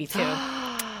other baby, too.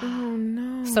 Oh,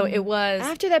 no. So it was...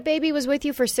 After that baby was with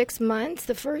you for 6 months,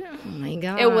 oh, my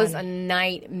God. It was a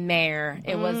nightmare.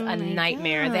 It was a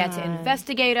nightmare. God. They had to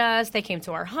investigate us. They came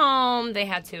to our home. They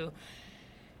had to...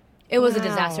 It was a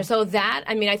disaster. So that,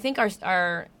 I think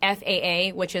our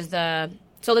FAA, which is the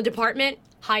department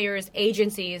hires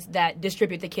agencies that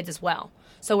distribute the kids as well.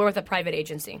 So we're with a private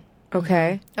agency.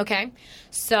 Okay.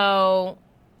 So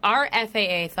our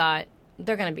FAA thought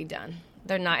they're going to be done.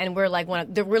 They're not, and we're like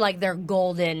we're like their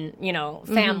golden,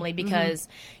 family because,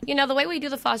 the way we do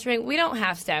the fostering, we don't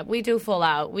half step. We do full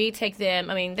out. We take them.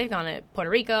 I mean, they've gone to Puerto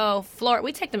Rico, Florida.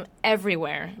 We take them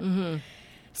everywhere.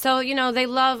 So they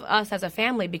love us as a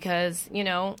family because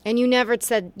And you never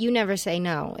say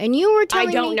no. And you were telling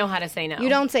me I don't know how to say no. You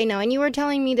don't say no. And you were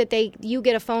telling me that you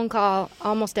get a phone call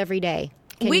almost every day.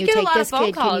 We get a lot of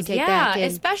phone calls,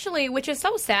 especially, which is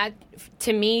so sad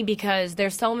to me because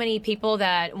there's so many people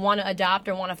that want to adopt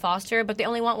or want to foster, but they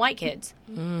only want white kids.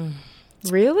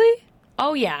 Really?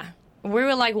 Oh, yeah. We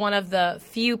were like one of the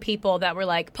few people that were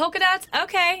like, polka dots?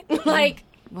 Okay.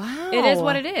 Wow. It is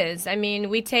what it is. I mean,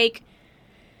 we take...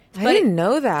 I didn't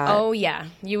know that. Oh, yeah.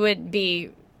 You would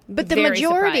be But the very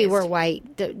majority surprised. were white.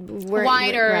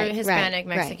 White or right, Hispanic,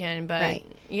 right, Mexican, but... right.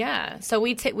 Yeah, so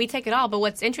we take it all. But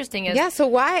what's interesting is... Yeah, so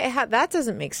why... that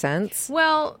doesn't make sense.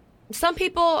 Well, some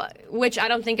people, which I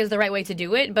don't think is the right way to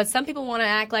do it, but some people want to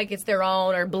act like it's their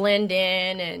own or blend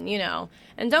in and,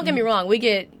 And don't get me wrong, we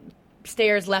get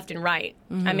stares left and right.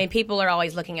 I mean, people are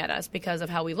always looking at us because of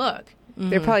how we look.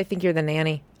 They probably think you're the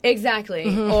nanny. Exactly.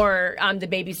 Or I'm the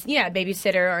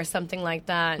babysitter or something like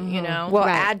that, Well,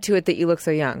 add to it that you look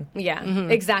so young. Yeah,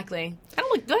 exactly.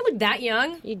 Do I look that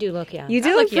young? You do look young. You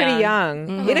do look pretty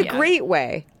young in a great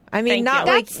way. I mean, not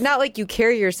like you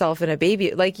carry yourself in a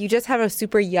baby. Like you just have a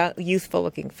super young, youthful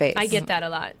looking face. I get that a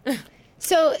lot.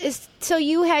 So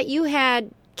you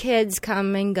had kids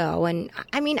come and go, and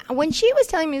I mean, when she was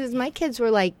telling me this, my kids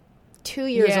were like 2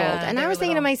 years old, and I was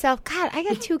thinking to myself, God, I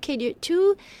got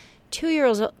two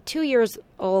years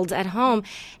old at home,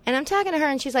 and I'm talking to her,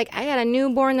 and she's like, I got a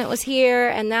newborn that was here,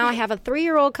 and now I have a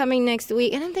 3-year-old coming next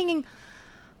week, and I'm thinking,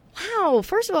 wow,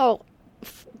 first of all,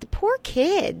 the poor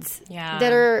kids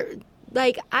that are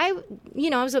like, I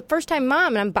was a first-time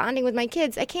mom, and I'm bonding with my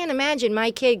kids. I can't imagine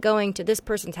my kid going to this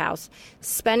person's house,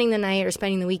 spending the night or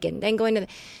spending the weekend, then going to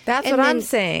That's what I'm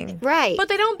saying. Right. But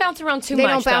they don't bounce around too They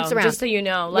much, don't bounce around. just so you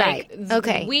know. Like, Right.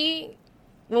 Okay.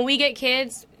 When we get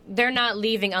kids, they're not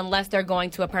leaving unless they're going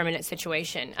to a permanent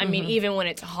situation. I mean, even when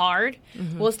it's hard,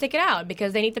 we'll stick it out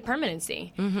because they need the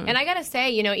permanency. And I got to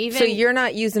say, even... So you're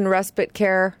not using respite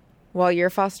care while you're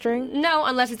fostering? No,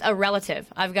 unless it's a relative.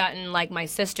 I've gotten, like, my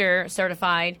sister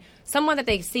certified, someone that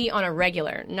they see on a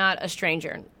regular, not a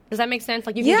stranger. Does that make sense?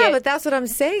 Like, you can get... but that's what I'm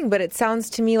saying. But it sounds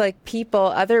to me like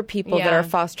other people that are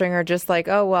fostering are just like,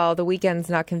 oh, well, the weekend's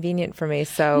not convenient for me,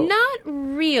 so... Not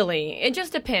really. It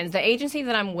just depends. The agency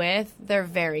that I'm with, they're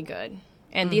very good.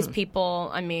 And these people,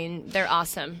 I mean, they're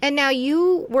awesome. And now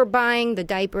you were buying the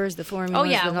diapers, the formulas. Oh,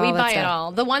 yeah, and all we that buy stuff. it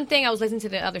all. The one thing, I was listening to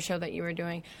the other show that you were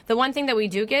doing. The one thing that we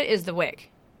do get is the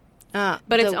WIC. But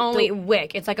it's only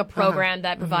WIC. It's like a program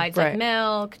that provides like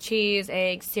milk, cheese,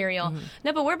 eggs, cereal.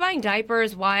 No, but we're buying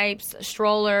diapers, wipes,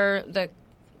 stroller, the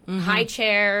high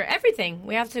chair, everything.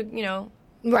 We have to,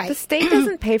 Right. The state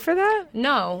doesn't pay for that?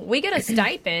 No, we get a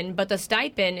stipend, but the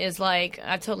stipend is like,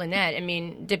 I told Lynette, I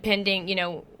mean, depending,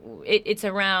 it's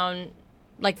around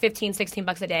like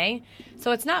 $15-16 a day.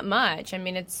 So it's not much. I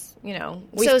mean, it's, we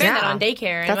spend that on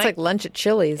daycare. That's like lunch at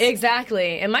Chili's.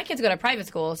 Exactly. And my kids go to private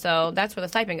school, so that's where the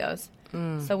stipend goes.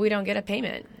 So we don't get a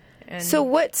payment. And So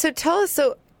tell us,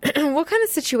 what kind of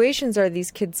situations are these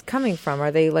kids coming from?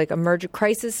 Are they like emergent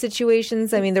crisis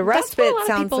situations? I mean, the respite that's what a lot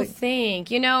sounds of people like...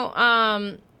 think.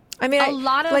 I mean, a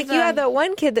lot of you had that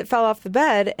one kid that fell off the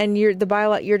bed, and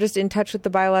you're just in touch with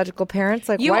the biological parents.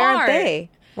 Like, You why are. aren't they?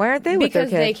 Why aren't they with their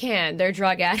Because kid? they can. They're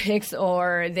drug addicts,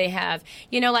 or they have,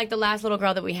 like the last little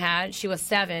girl that we had, she was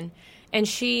 7, and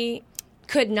she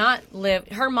could not live.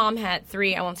 Her mom had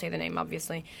 3, I won't say the name,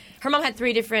 obviously. Her mom had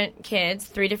 3 different kids,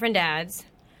 3 different dads.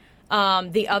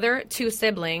 The other 2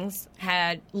 siblings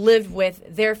had lived with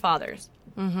their fathers.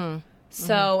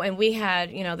 So, and we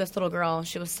had, this little girl,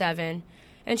 she was 7,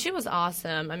 and she was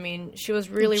awesome. I mean, she was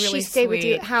really, really She stayed sweet. with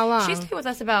you how long? She stayed with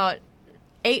us about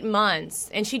 8 months,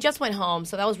 and she just went home,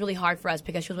 so that was really hard for us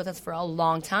because she was with us for a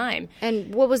long time.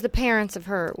 And what was the parents of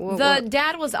her? The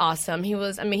dad was awesome. He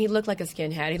looked like a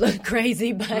skinhead. He looked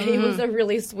crazy, but he was a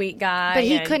really sweet guy. But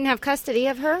he and couldn't have custody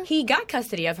of her? He got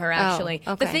custody of her, actually.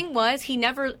 okay. The thing was, she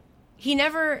never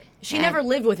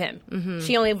lived with him.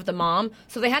 She only lived with the mom.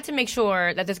 So they had to make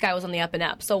sure that this guy was on the up and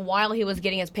up. So while he was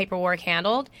getting his paperwork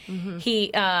handled,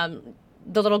 the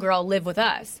little girl lived with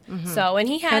us. So, and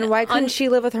he had... And why couldn't she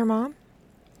live with her mom?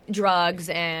 Drugs,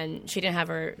 and she didn't have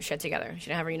her shit together. She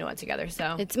didn't have her what together.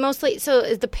 So It's mostly... So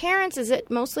is the parents, is it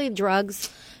mostly drugs?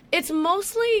 It's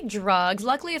mostly drugs.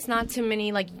 Luckily, it's not too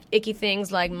many like icky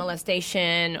things like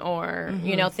molestation or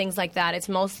things like that. It's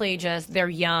mostly just they're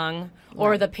young,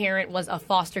 or the parent was a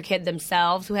foster kid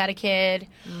themselves who had a kid,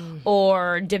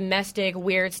 or domestic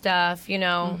weird stuff.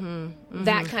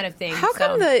 That kind of thing. How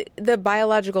come the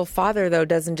biological father though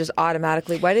doesn't just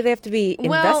automatically? Why do they have to be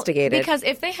investigated? Because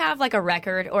if they have like a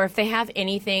record, or if they have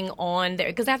anything on there,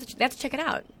 because they have to check it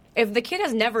out. If the kid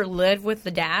has never lived with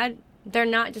the dad, they're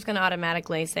not just going to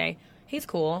automatically say, he's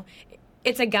cool.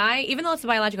 It's a guy, even though it's the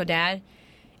biological dad,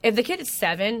 if the kid is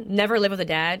 7, never lived with a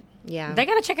dad, they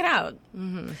got to check it out.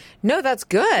 No, that's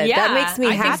good. Yeah, that makes me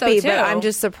I think happy, so, but too. I'm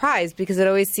just surprised because it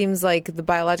always seems like the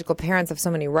biological parents have so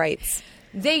many rights.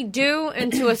 They do,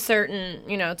 and to a certain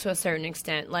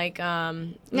extent. Like,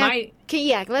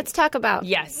 let's talk about.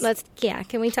 Yes.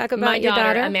 Can we talk about my your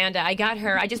daughter? Amanda? I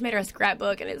just made her a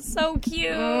scrapbook, and it's so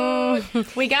cute.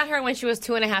 We got her when she was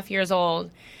 2.5 years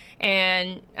old.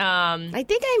 And I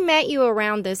think I met you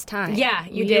around this time. Yeah,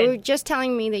 you did. You were just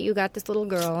telling me that you got this little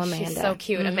girl, Amanda. She's so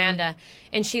cute, Amanda.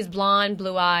 And she's blonde,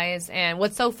 blue eyes. And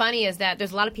what's so funny is that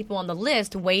there's a lot of people on the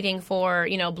list waiting for,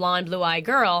 blonde, blue-eyed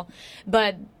girl.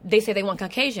 But they say they want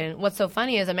Caucasian. What's so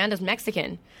funny is Amanda's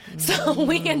Mexican. So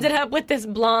we ended up with this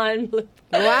blonde.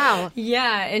 Wow.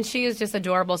 Yeah, and she is just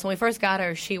adorable. So when we first got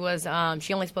her, she was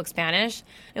she only spoke Spanish.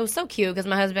 It was so cute because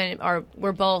my husband,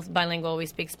 we're both bilingual. We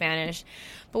speak Spanish.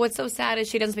 But what's so sad is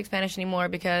she doesn't speak Spanish anymore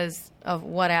because of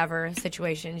whatever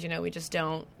situations. We just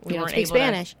don't. We don't weren't speak able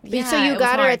Spanish. To, So you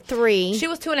got her at 3. She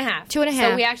was 2.5. 2.5.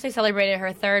 So we actually celebrated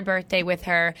her 3rd birthday with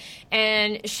her,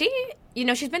 and she,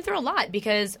 she's been through a lot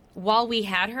because while we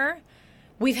had her,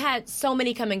 we've had so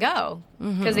many come and go.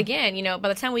 Because again, by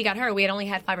the time we got her, we had only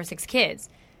had 5 or 6 kids.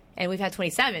 And we've had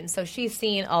 27. So she's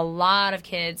seen a lot of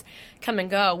kids come and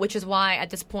go, which is why at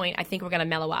this point I think we're going to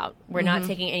mellow out. We're not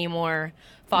taking any more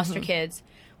foster kids.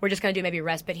 We're just going to do maybe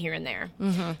respite here and there.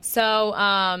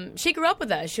 So she grew up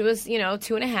with us. She was,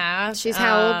 2.5. She's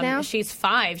how old now? She's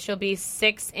 5. She'll be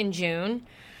 6 in June.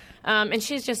 And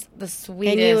she's just the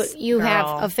sweetest And you girl.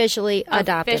 have officially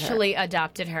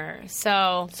adopted her.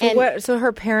 So So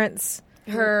her parents...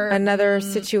 another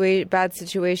bad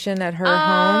situation at her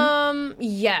home?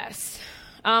 Yes.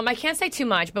 I can't say too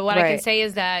much, but what I can say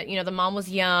is that, the mom was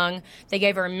young. They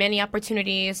gave her many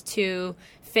opportunities to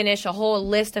finish a whole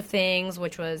list of things,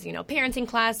 which was, parenting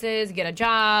classes, get a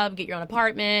job, get your own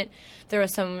apartment. There were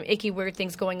some icky, weird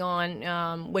things going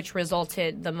on, which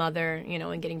resulted the mother,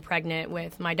 in getting pregnant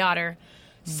with my daughter.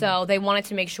 So they wanted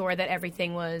to make sure that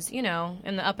everything was, in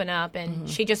the up and up, and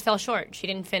she just fell short. She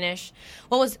didn't finish.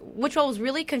 What was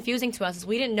really confusing to us is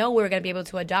we didn't know we were going to be able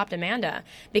to adopt Amanda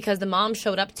because the mom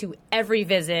showed up to every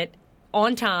visit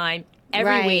on time,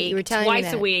 every week, you were telling me twice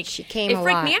a that. week. She came It a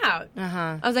freaked lot. me out.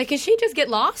 I was like, can she just get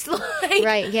lost?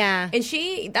 Yeah.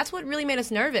 And that's what really made us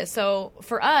nervous. So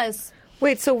for us...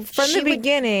 Wait, so from the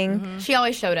beginning... She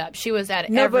always showed up. She was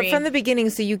at No, every... but from the beginning,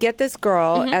 so you get this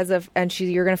girl and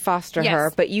you're going to foster Yes.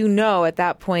 her, but at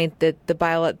that point that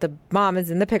the mom is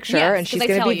in the picture Yes, and she's 'cause they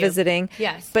going to tell be you. visiting.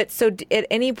 Yes. But so at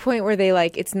any point where they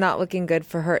it's not looking good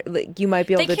for her, you might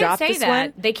be able to adopt this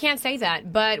one? They can't say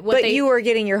that. But You were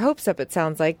getting your hopes up, it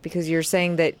sounds like, because you're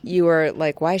saying that you were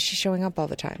like, why is she showing up all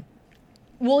the time?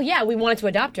 Well, yeah, we wanted to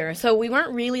adopt her. So we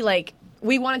weren't really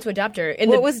we wanted to adopt her.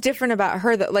 What was different about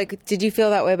her? Did you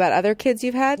feel that way about other kids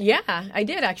you've had? Yeah, I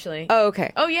did actually. Oh,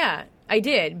 okay. Oh, yeah, I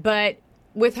did. But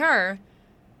with her,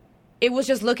 it was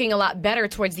just looking a lot better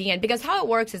towards the end. Because how it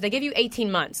works is they give you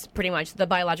 18 months, pretty much, the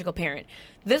biological parent.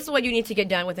 This is what you need to get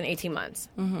done within 18 months.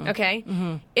 Okay?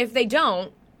 If they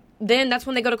don't, then that's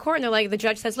when they go to court and they're like, the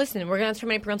judge says, listen, we're going to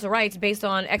terminate parental rights based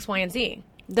on X, Y, and Z.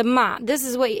 The mom. This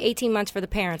is what 18 months for the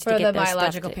parents For to get the this stuff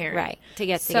biological parent. Right. To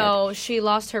get So together. she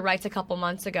lost her rights a couple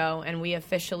months ago, and we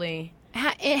officially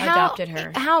adopted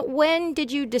her. When did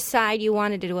you decide you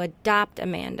wanted to adopt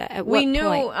Amanda? At what We knew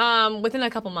point? within a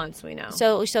couple months. We know.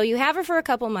 So you have her for a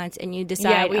couple months, and you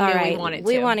decide, we all knew we right, wanted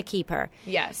we to. want to keep her.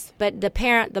 Yes. But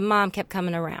the mom kept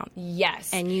coming around. Yes.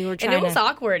 And you were trying And it was to...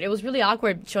 awkward. It was really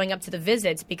awkward showing up to the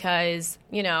visits because,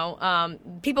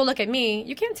 people look at me.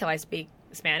 You can't tell I speak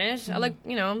Spanish. I look,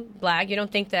 black. You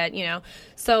don't think that,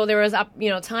 So there was,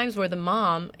 times where the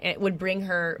mom would bring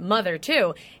her mother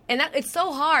too. And it's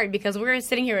so hard because we're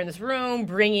sitting here in this room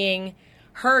bringing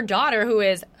her daughter, who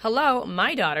is,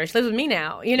 my daughter. She lives with me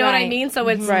now. You know what I Right. mean? So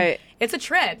it's it's a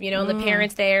trip, the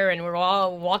parents there, and we're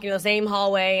all walking the same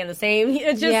hallway and the same.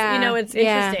 It's just, it's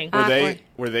interesting.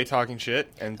 Were they talking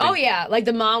shit? And Oh yeah, like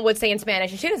the mom would say in Spanish,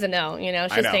 and she doesn't know. She I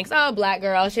just know. thinks, "Oh, black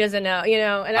girl." She doesn't know.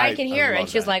 And I can hear her, love and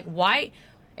she's that. like, "Why?"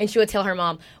 And she would tell her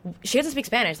mom, "She doesn't speak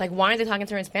Spanish. Like, why aren't they talking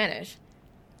to her in Spanish?"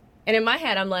 And in my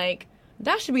head, I'm like,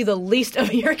 that should be the least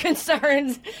of your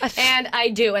concerns. And I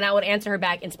do, and I would answer her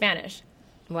back in Spanish.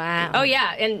 Wow. Oh,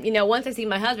 yeah. And, once I see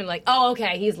my husband, like, oh,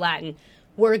 okay, he's Latin.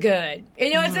 We're good.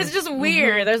 It's just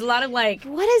weird. There's a lot of, like...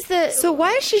 What is the... So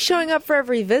why is she showing up for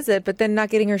every visit, but then not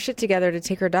getting her shit together to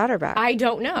take her daughter back? I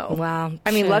don't know. Wow.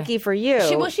 I mean, lucky for you.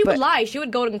 She would lie. She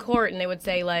would go to court, and they would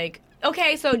say, like,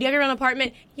 okay, so do you have your own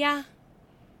apartment? Yeah.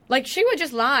 Like, she would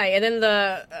just lie, and then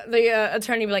the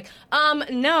attorney would be like,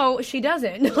 no, she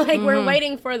doesn't. Like, we're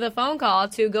waiting for the phone call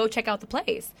to go check out the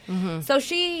place. So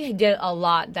she did a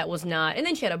lot that was not. And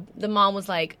then the mom was,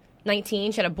 like,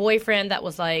 19. She had a boyfriend that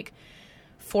was, like,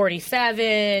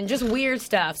 47. Just weird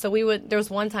stuff. So there was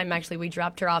one time, actually, we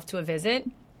dropped her off to a visit,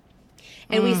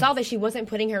 and we saw that she wasn't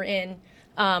putting her in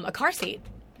a car seat.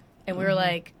 And we were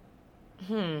like,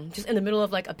 just in the middle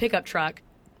of, like, a pickup truck.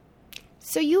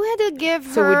 So you had to give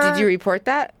her... So did you report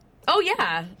that? Oh,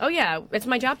 yeah. It's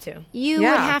my job to. You would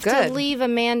have to leave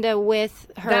Amanda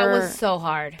with her... That was so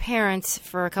hard. ...parents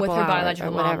for a couple hours. With her hours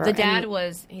biological or whatever. mom. The dad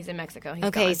he's in Mexico. He's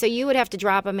okay, gone. so you would have to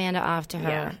drop Amanda off to her.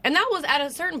 Yeah. And that was, at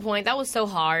a certain point, that was so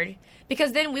hard.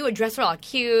 Because then we would dress her all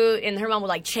cute, and her mom would,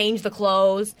 like, change the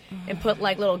clothes and put,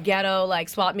 like, little ghetto, like,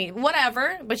 swap meet,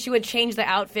 whatever. But she would change the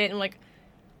outfit and, like...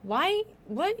 Why?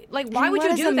 What? Like, why would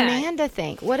you do that? What does Amanda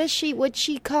think? What is she? Would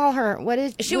she call her?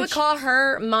 She would call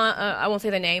her I won't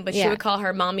say the name, but she would call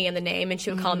her mommy in the name, and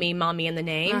she would call me mommy in the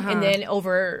name. And then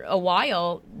over a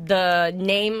while,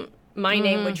 my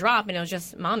name would drop, and it was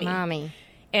just mommy. Mommy.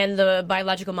 And the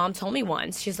biological mom told me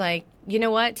once, she's like, you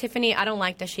know what, Tiffany, I don't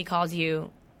like that she calls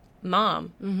you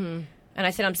mom. And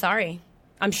I said, I'm sorry.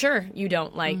 I'm sure you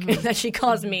don't like that she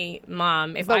calls me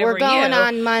mom. If but I were we're going you,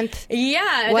 on month. Yeah,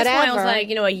 at whatever. this point I was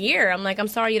like, a year. I'm like, I'm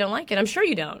sorry you don't like it. I'm sure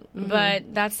you don't.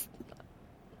 But that's...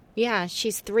 Yeah,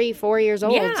 she's 3-4 years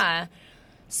old. Yeah.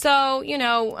 So,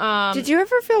 Did you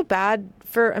ever feel bad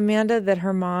for Amanda that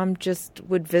her mom just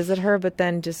would visit her, but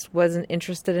then just wasn't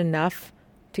interested enough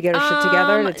to get her shit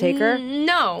together to take her?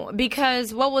 No,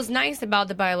 because what was nice about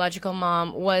the biological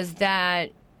mom was that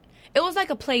it was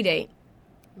like a play date.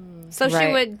 So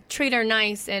she would treat her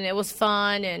nice, and it was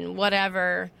fun and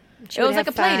whatever. It was like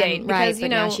a play date because but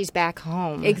now she's back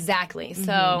home. Exactly.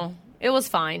 So it was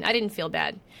fine. I didn't feel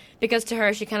bad because to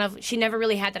her she never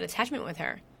really had that attachment with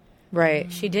her.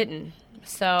 Right. She didn't.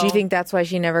 So do you think that's why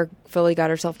she never fully got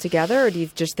herself together, or do you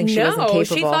just think she wasn't capable? No,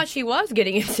 she thought she was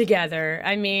getting it together.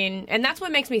 I mean, and that's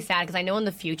what makes me sad because I know in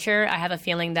the future I have a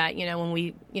feeling that when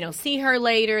we see her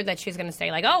later that she's going to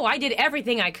say like, "Oh, I did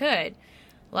everything I could."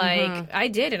 Like, I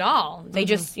did it all. They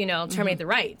just, terminate the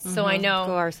rights. So I know. Of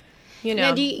course.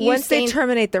 Now, once they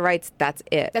terminate the rights, that's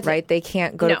it, right? They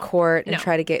can't go to court and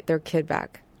try to get their kid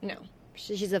back. No.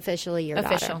 She's officially your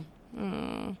daughter.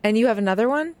 And you have another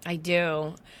one? I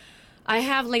do. I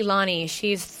have Leilani.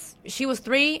 She was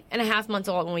 3.5 months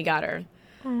old when we got her.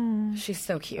 She's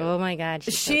so cute. Oh my God!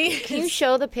 Can you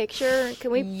show the picture?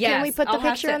 Can we put the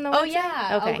picture on the website? Oh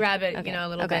yeah, okay. I'll grab it. A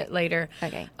little bit later.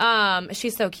 Okay.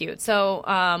 She's so cute.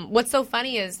 So what's so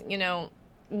funny is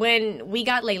when we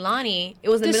got Leilani, it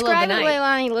was the middle of the night. Describe what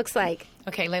Leilani looks like.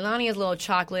 Okay, Leilani is a little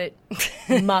chocolate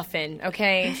muffin.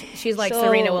 Okay, she's like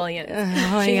Serena Williams.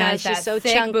 She has that so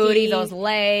thick chunky booty, those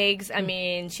legs. I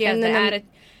mean, she has the attitude.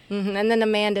 And then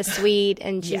Amanda's sweet,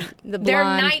 and she's the blonde, they're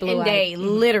night blue and day, eyes.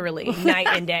 Literally night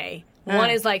and day. One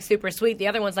is like super sweet, the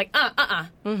other one's like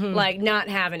like not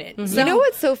having it. So, you know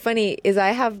what's so funny is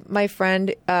I have my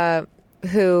friend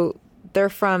who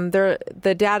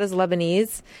the dad is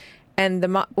Lebanese, and they're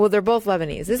both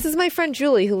Lebanese. This is my friend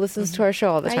Julie who listens to our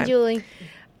show all the time. Hi, Julie.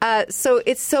 So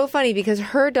it's so funny because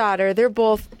her daughter,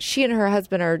 she and her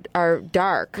husband are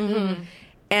dark,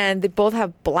 and they both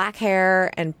have black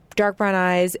hair and dark brown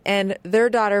eyes, and their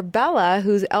daughter Bella,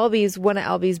 who's one of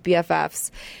Elby's BFFs,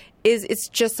 it's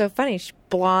just so funny. She's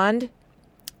blonde,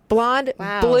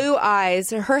 wow. Blue eyes.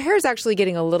 Her hair is actually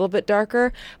getting a little bit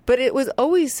darker, but it was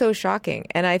always so shocking.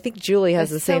 And I think Julie has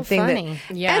the same thing. Funny.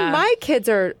 And my kids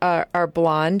are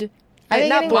blonde.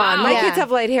 Not blonde. Wow. My kids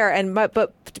have light hair,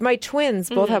 but my twins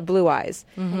both have blue eyes.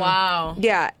 Wow.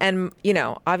 Yeah, and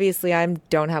obviously I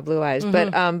don't have blue eyes,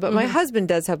 but my husband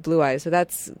does have blue eyes, so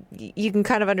that's you can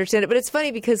kind of understand it. But it's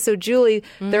funny because Julie,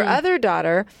 their other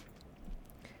daughter,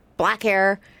 black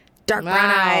hair, dark brown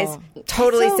eyes,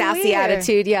 totally so sassy weird.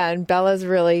 attitude. Yeah, and Bella's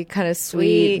really kind of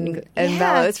sweet and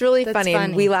Bella. It's really that's funny,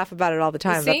 and we laugh about it all the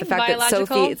time about the fact that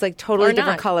Sophie, it's like totally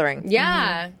different coloring.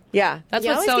 Yeah. Yeah. That's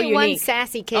you what's always so get unique. one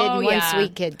sassy kid and one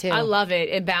sweet kid, too. I love it.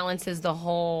 It balances the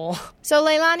whole. So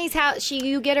Leilani's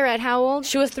you get her at how old?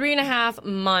 She was 3.5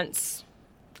 months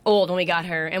old when we got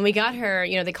her. And we got her,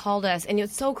 they called us. And it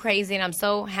was so crazy. And I'm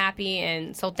so happy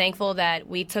and so thankful that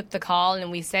we took the call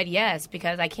and we said yes.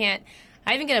 Because I can't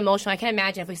I even get emotional. I can't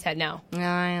imagine if we said no.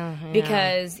 Yeah.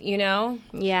 Because, you know?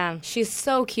 Yeah. She's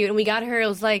so cute. And we got her, it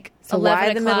was like So 11 why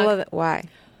o'clock. the middle of it? Why?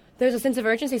 There's a sense of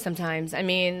urgency sometimes. I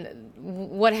mean,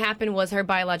 what happened was her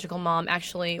biological mom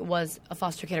actually was a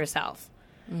foster kid herself.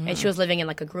 And she was living in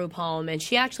like a group home. And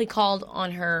she actually called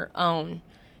on her own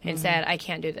and said, I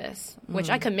can't do this. Which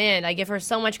I commend. I give her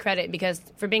so much credit because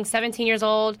for being 17 years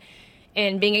old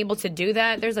and being able to do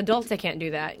that, there's adults that can't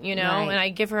do that, you know? Right. And I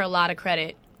give her a lot of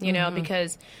credit, you know,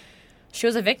 because she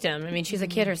was a victim. I mean, she's a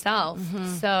kid herself.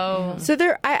 So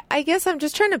there, I guess I'm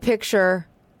just trying to picture.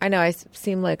 I know I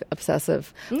seem like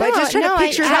obsessive, but I'm just trying to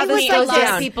picture how this goes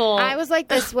down. I was like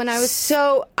this when I was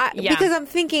because I'm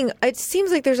thinking it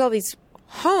seems like there's all these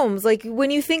homes. Like when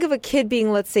you think of a kid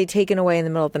being, let's say, taken away in the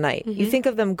middle of the night, you think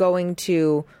of them going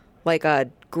to like a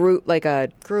group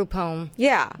home.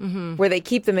 Yeah, where they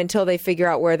keep them until they figure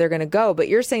out where they're going to go. But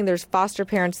you're saying there's foster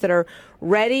parents that are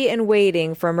ready and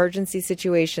waiting for emergency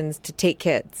situations to take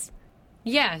kids.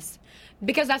 Yes,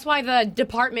 because that's why the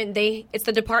department, it's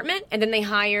the department, and then they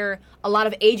hire a lot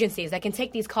of agencies that can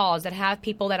take these calls that have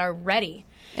people that are ready.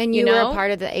 And you were a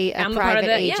part of the I'm a private part of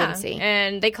the, agency. Yeah.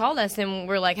 And they called us, and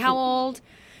we're like, how old?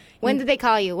 When did they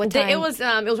call you? What time? It was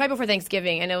right before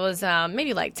Thanksgiving, and it was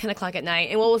maybe like 10 o'clock at night.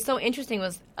 And what was so interesting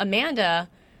was Amanda,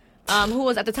 who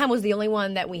was at the time was the only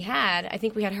one that we had. I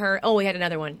think we had her. Oh, we had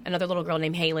another little girl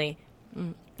named Haley.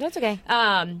 That's okay.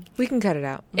 We can cut it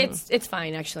out. It's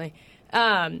fine, actually.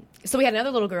 So we had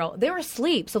another little girl. They were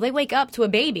asleep, so they wake up to a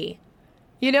baby.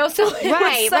 You know, so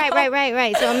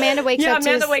right. So Amanda wakes up.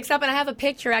 Amanda wakes up, and I have a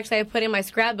picture actually I put in my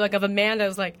scrapbook of Amanda. I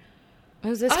was like,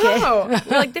 who's this kid?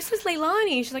 We're like, this is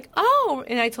Leilani. She's like, oh.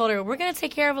 And I told her, we're going to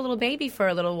take care of a little baby for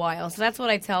a little while. So that's what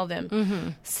I tell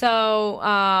them. So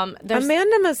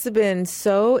Amanda must have been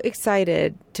so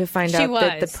excited to find out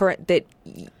that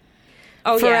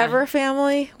Forever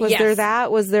Family, was there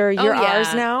that? Was there you're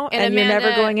ours now and you're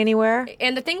never going anywhere?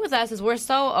 And the thing with us is we're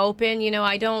so open, you know,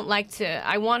 I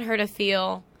want her to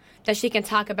feel that she can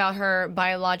talk about her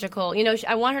biological, you know,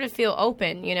 I want her to feel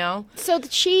open, you know. So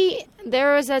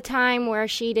there was a time where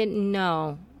she didn't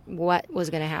know what was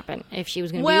going to happen, if she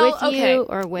was going to be with you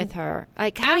or with her.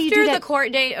 Like, how do you do that? After the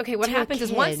court date, what happens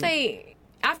is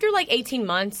after like 18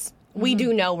 months, we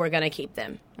do know we're going to keep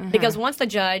them. Because once the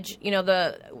judge, you know,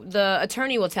 the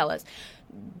attorney will tell us,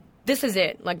 this is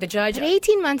it. Like the judge. But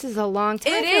 18 months is a long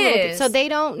time. It is. is. So they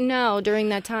don't know during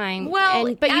that time.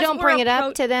 Well, but you don't bring it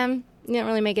up to them? You don't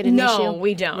really make it an issue? No,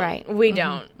 we don't. Right. We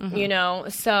don't, you know.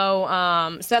 So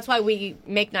that's why we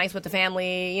make nice with the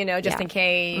family, you know, just in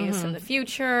case in the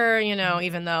future, you know,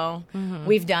 even though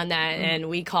we've done that and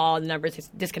we call the number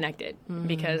disconnected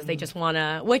because they just want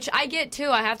to, which I get too.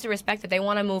 I have to respect that they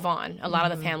want to move on, a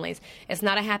lot of the families. It's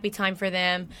not a happy time for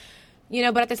them, you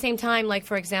know, but at the same time, like,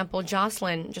 for example,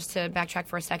 Jocelyn, just to backtrack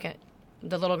for a second,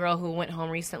 the little girl who went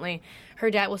home recently, her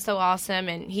dad was so awesome,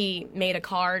 and he made a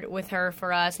card with her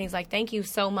for us, and he's like, thank you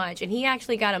so much. And he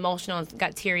actually got emotional and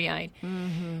got teary-eyed.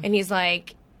 And he's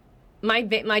like, my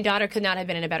daughter could not have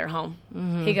been in a better home.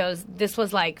 He goes, this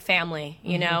was like family,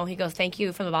 you know? He goes, thank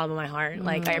you from the bottom of my heart.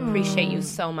 Like, I appreciate you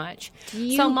so much.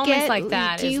 So moments like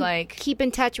that is like... keep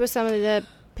in touch with some of the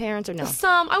parents or no?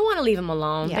 I want to leave them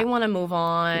alone. Yeah. They want to move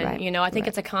on. Right. You know, I think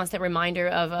it's a constant reminder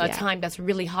of a time that's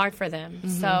really hard for them.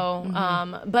 So,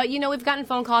 but you know, we've gotten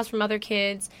phone calls from other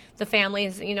kids, the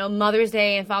families, you know, Mother's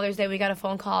Day and Father's Day, we got a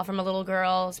phone call from a little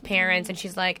girl's parents, and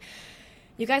she's like,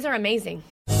 you guys are amazing.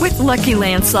 With Lucky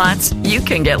Land Slots, you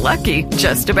can get lucky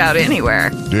just about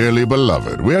anywhere. Dearly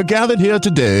beloved, we are gathered here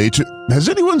today to... Has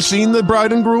anyone seen the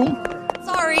bride and groom?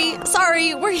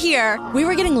 Sorry, we're here. We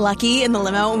were getting lucky in the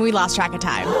limo and we lost track of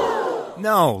time.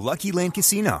 No, Lucky Land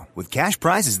Casino, with cash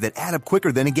prizes that add up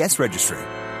quicker than a guest registry.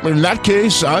 In that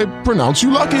case, I pronounce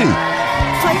you lucky.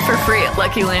 Play for free at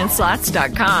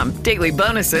LuckyLandSlots.com. Daily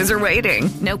bonuses are waiting.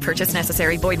 No purchase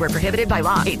necessary. Void where prohibited by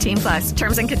law. 18+.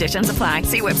 Terms and conditions apply.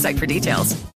 See website for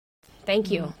details.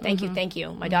 Thank you. Thank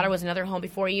you. My daughter was in another home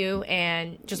before you,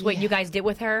 and just what you guys did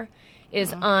with her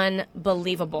is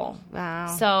unbelievable.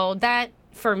 Wow. So that,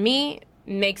 for me,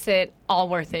 makes it all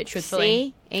worth it, truthfully.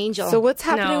 See? Angel. So what's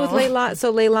happening with Leilani?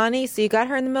 So Leilani, so you got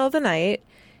her in the middle of the night,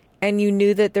 and you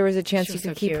knew that there was a chance you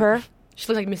could keep her?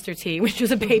 She looked like Mr. T when she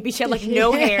was a baby. She had like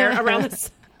no hair around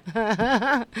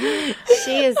the...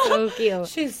 She is so cute.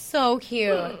 She's so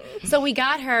cute. So we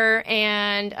got her,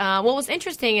 and what was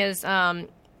interesting is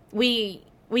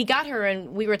we got her,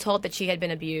 and we were told that she had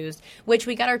been abused, which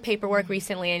we got our paperwork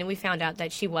recently, and we found out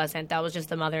that she wasn't. That was just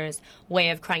the mother's way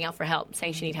of crying out for help,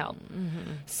 saying she needed help.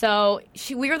 So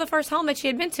we were the first home that she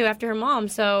had been to after her mom,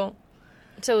 so...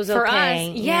 So it was for okay.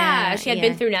 us. Yeah, She had yeah.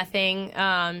 been through nothing.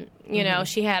 You know,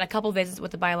 she had a couple visits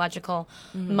with the biological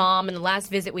mom, and the last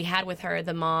visit we had with her,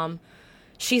 the mom,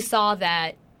 she saw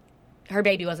that her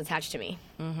baby was attached to me.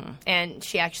 And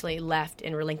she actually left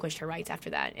and relinquished her rights after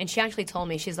that. And she actually told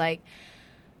me, she's like,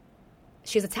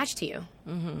 she's attached to you.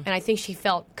 And I think she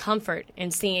felt comfort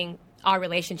in seeing our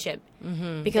relationship.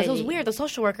 Because it was weird. The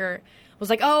social worker was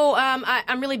like, oh,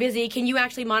 I'm really busy. Can you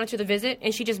actually monitor the visit?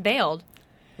 And she just bailed.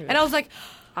 And I was like,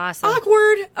 awesome.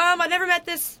 Awkward. I never met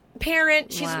this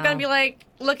parent. She's Wow. going to be like,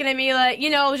 looking at me like, it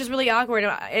was just really awkward.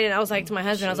 And I was like to my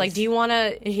husband, I was like, do you want to?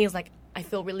 And he was like, I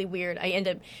feel really weird. I end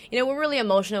up, we're really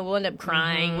emotional. We'll end up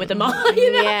crying with the mom.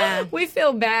 Yeah. We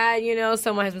feel bad,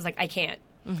 So my husband's like, I can't.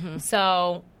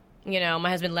 So, my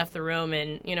husband left the room,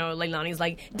 and, Leilani's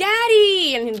like,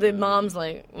 Daddy! And the mom's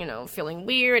like, feeling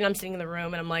weird. And I'm sitting in the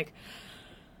room, and I'm like,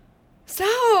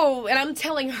 and I'm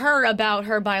telling her about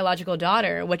her biological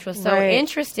daughter, which was so Right.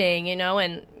 interesting, and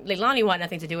Leilani wanted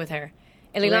nothing to do with her.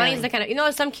 And Leilani's Really? the kind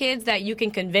of, some kids that you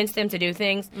can convince them to do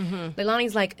things.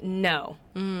 Leilani's like, no.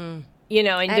 And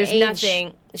At there's age-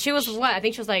 nothing. She was what? I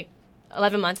think she was like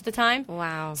 11 months at the time.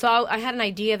 Wow. So I had an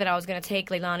idea that I was going to take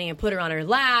Leilani and put her on her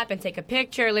lap and take a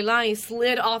picture. Leilani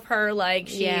slid off her like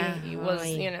she was,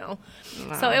 Wow.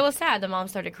 So it was sad. The mom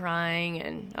started crying,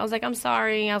 and I was like, I'm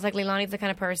sorry. I was like, Leilani's the kind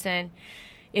of person,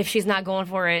 if she's not going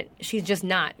for it, she's just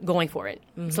not going for it.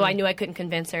 So I knew I couldn't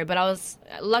convince her. But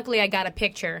luckily I got a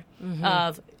picture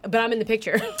but I'm in the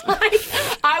picture.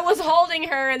 I was holding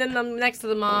her, and then I'm next to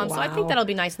the mom. So I think Wow. that'll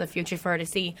be nice in the future for her to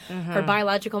see her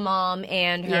biological mom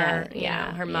and her,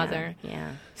 her mother. Yeah.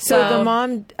 So the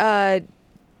mom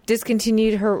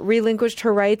relinquished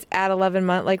her rights at 11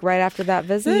 months, like right after that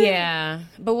visit? Yeah.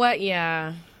 But what?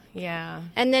 Yeah.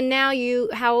 And then now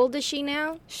how old is she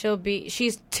now?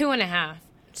 She's 2.5.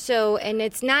 So, and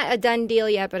it's not a done deal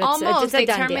yet, but it's Almost. a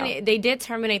done deal. They did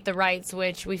terminate the rights,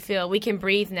 which we feel we can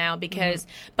breathe now because.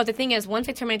 But the thing is, once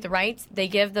they terminate the rights, they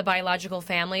give the biological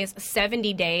families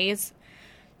 70 days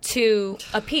to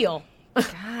appeal.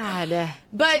 God.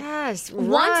 But Yes,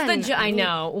 once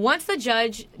run. once the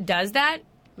judge does that,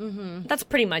 that's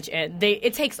pretty much it.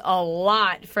 It takes a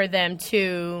lot for them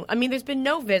to. I mean, there's been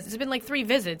no visits. There's been like 3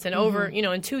 visits in over,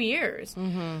 in 2 years.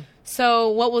 So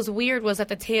what was weird was at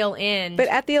the tail end. But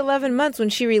at the 11 months when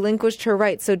she relinquished her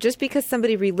rights, so just because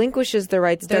somebody relinquishes their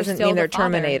rights They're doesn't still mean they're the father.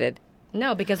 terminated.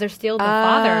 No, because they're still the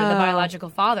father, the biological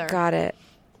father. Got it.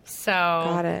 So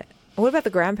Got it. What about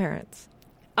the grandparents?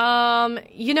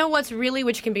 What's really,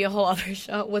 which can be a whole other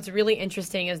show, what's really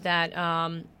interesting is that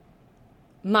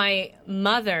my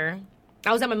mother,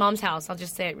 I was at my mom's house. I'll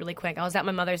just say it really quick. I was at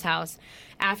my mother's house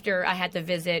after I had the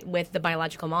visit with the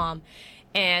biological mom.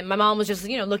 And my mom was just,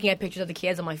 looking at pictures of the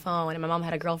kids on my phone, and my mom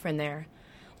had a girlfriend there.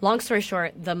 Long story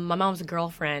short, my mom's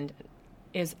girlfriend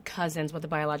is cousins with the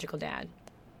biological dad.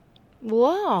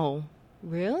 Whoa.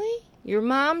 Really? Your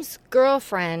mom's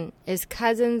girlfriend is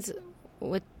cousins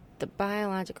with the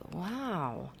biological.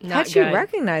 Wow. How'd she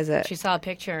recognize it? She saw a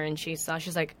picture, and she saw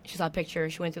a picture.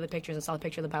 She went through the pictures and saw a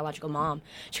picture of the biological mom.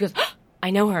 She goes, I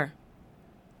know her.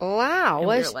 Wow. And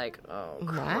we were like, oh,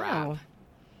 crap. Wow.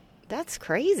 That's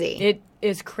crazy. It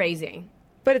is crazy.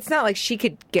 But it's not like she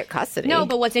could get custody. No,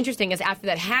 but what's interesting is after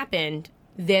that happened,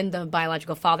 then the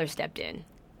biological father stepped in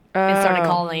and started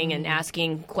calling and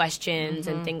asking questions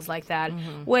and things like that,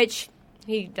 which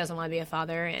he doesn't want to be a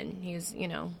father, and he's,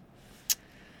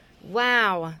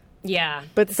 Wow. Yeah.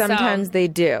 But sometimes they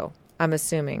do, I'm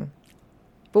assuming.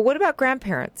 But what about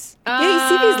grandparents? Yeah,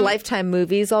 you see these Lifetime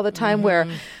movies all the time where,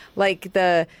 like,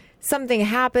 something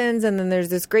happens and then there's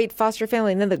this great foster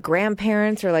family and then the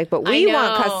grandparents are like, but we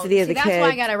want custody of the that's kids. why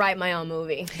I got to write my own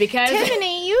movie. Because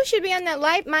Tiffany, you should be on that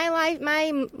My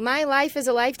Life is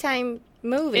a Lifetime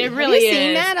movie. It really Have you seen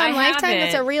is. that on I Lifetime? haven't.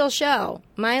 It's a real show.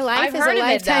 My Life I've is heard a of it,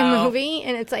 Lifetime though. movie,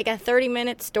 and it's like a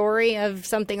 30-minute story of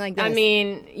something like this. I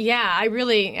mean, yeah, I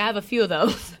have a few of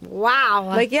those. Wow.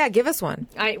 Like, yeah, give us one.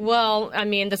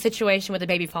 The situation with the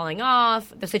baby falling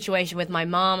off, the situation with my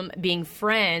mom being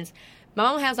friends. My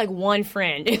mom has like one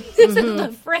friend. This is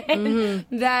the friend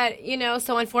that,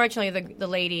 so unfortunately the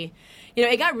lady,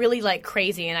 it got really like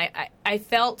crazy, and I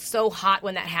felt so hot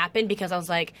when that happened because I was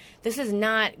like, this is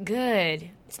not good.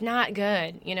 It's not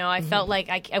good. I felt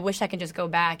like I wish I could just go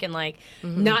back and like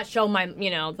not show my,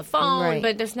 the phone, Right.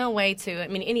 but there's no way to. I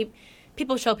mean,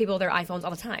 people show people their iPhones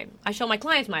all the time. I show my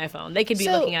clients my iPhone. They could be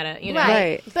looking at it,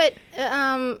 Right. But,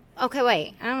 okay,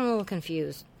 wait. I'm a little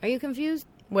confused. Are you confused?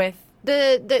 With?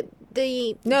 The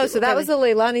So that was the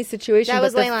Leilani situation. That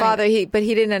was but the Leilani. father, but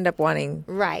he didn't end up wanting.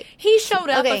 Right. He showed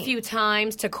up Okay. a few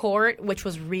times to court, which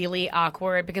was really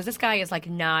awkward because this guy is like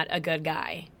not a good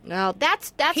guy. Well,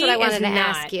 that's He what I wanted is to not.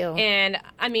 ask you. And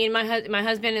I mean, my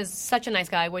husband is such a nice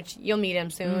guy, which you'll meet him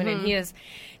soon. And he is.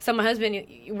 So my husband,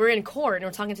 we're in court and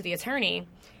we're talking to the attorney,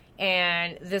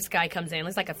 and this guy comes in.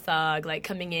 Looks like a thug, like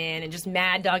coming in and just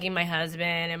mad dogging my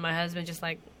husband. And my husband just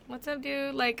like, "What's up,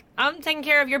 dude? Like, I'm taking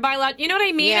care of your biological." You know what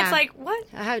I mean? Yeah. It's like, what?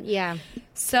 Yeah.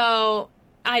 So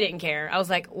I didn't care. I was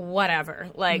like, whatever.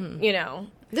 Like, you know.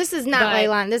 This is not But-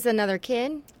 Leilani. This is another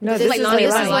kid. No, this this is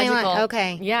Leilani. biological.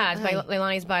 Okay. Yeah, it's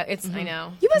Leilani's bio. It's I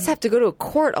know. You must have to go to a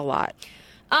court a lot.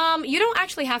 You don't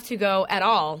actually have to go at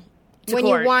all to When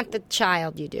court. you want the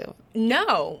child, you do.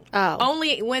 No. Oh.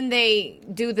 Only when they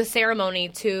do the ceremony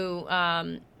to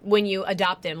when you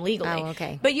adopt them legally. Oh,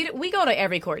 okay. But we go to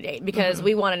every court date because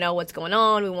we want to know what's going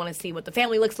on. We want to see what the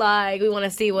family looks like. We want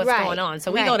to see what's Right, going on.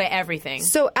 So we right. go to everything.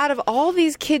 So out of all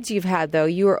these kids you've had, though,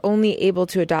 you were only able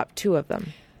to adopt 2 of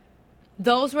them.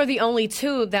 Those were the only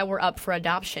 2 that were up for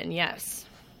adoption, yes.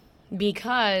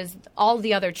 Because all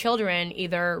the other children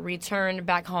either returned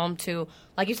back home to,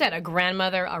 like you said, a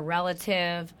grandmother, a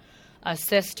relative, a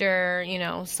sister, you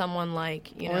know, someone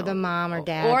like, you know. Or the mom or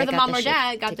dad. Or that the got mom or shit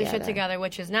dad got their shit together. together,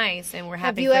 which is nice, and we're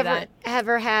Have happy you for ever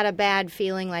that. had a bad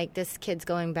feeling like this kid's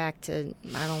going back to,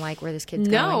 I don't like where this kid's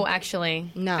No, going?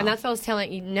 actually. No. And that's what I was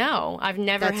telling you. No, I've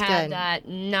never That's had good. that.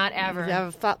 Not ever. You've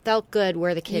ever felt good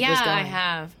where the kid was going? Yeah, I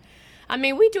have. I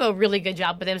mean, we do a really good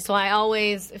job with them, so I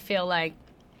always feel like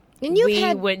And you've we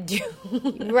had- would do.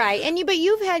 Right, but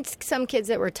you've had some kids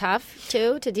that were tough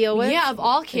too to deal with. Yeah, of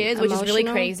all kids, which is really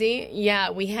Emotional? crazy. Yeah,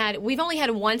 we've only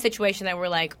had one situation that we're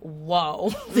like,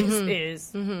 whoa, this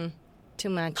is too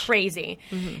much, crazy.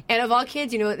 And of all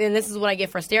kids, you know, and this is what I get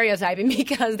for stereotyping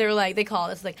because they call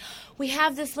us like, we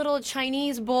have this little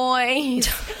Chinese boy,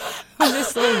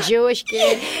 this little Jewish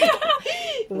kid.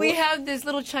 We have this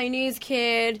little Chinese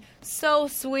kid, so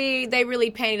sweet. They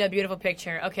really painted a beautiful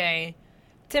picture. Okay.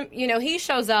 Tim, you know, he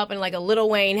shows up in like a Lil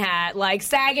Wayne hat, like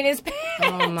sagging his pants.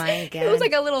 Oh my God. He was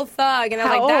like a little thug. And I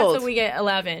was How like, that's old? what we get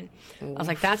 11. I was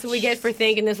like, that's what we get for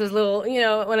thinking this is little, you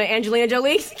know, when Angelina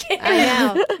Jolie's kid. I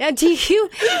know. Now,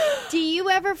 do you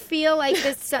ever feel like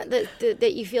this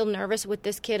that you feel nervous with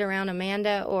this kid around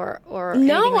Amanda or No,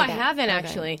 anything like I that? haven't Okay.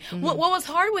 actually. What was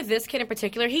hard with this kid in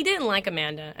particular, he didn't like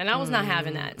Amanda, and I was not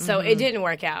having that. So it didn't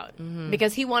work out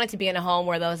because he wanted to be in a home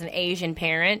where there was an Asian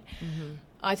parent.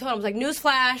 I told him, I was like,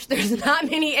 newsflash, there's not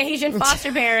many Asian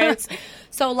foster parents.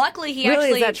 So luckily he Really?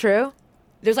 actually... Is that true?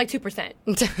 There's like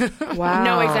 2%. Wow.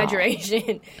 No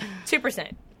exaggeration.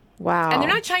 2%. Wow. And they're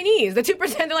not Chinese. The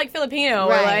 2%, they're like Filipino. Or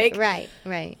like,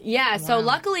 Right. Yeah, so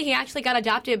luckily he actually got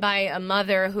adopted by a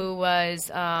mother who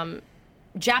was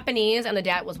Japanese and the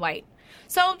dad was white.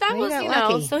 So that He was, got you know,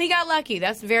 lucky. so he got lucky.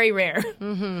 That's very rare.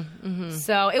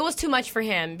 So it was too much for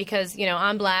him because, you know,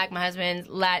 I'm black, my husband's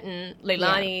Latin,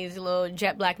 Leilani's a little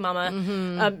jet black mama,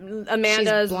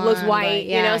 Amanda's She's looks blonde, white, but you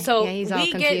know, yeah, so yeah, he's all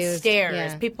we get confused. stares.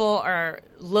 Yeah. People are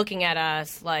looking at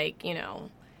us like, you know.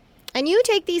 And you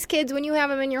take these kids when you have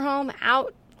them in your home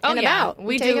out and about.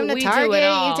 We you do. take them to we Target. do it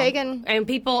all. You taking and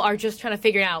people are just trying to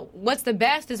figure out what's the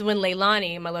best is when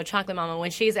Leilani, my little chocolate mama,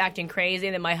 when she's acting crazy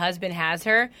and then my husband has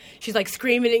her, she's like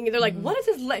screaming. And they're like, "What is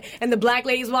this?" And the black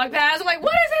ladies walk past. I'm like,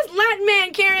 "What is this Latin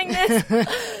man carrying this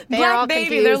all black baby?"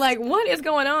 confused. They're like, "What is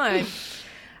going on?"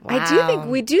 I do think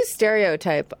we do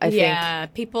stereotype, I think. Yeah,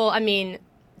 people. I mean,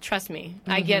 trust me,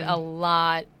 I get a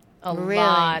lot. Really?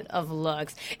 Lot of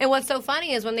looks. And what's so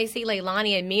funny is when they see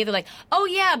Leilani and me, they're like, "Oh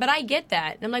yeah, but I get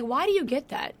that." And I'm like, "Why do you get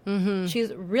that?"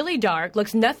 She's really dark,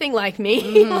 looks nothing like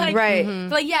me. Like, Right. they're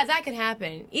like, yeah, that could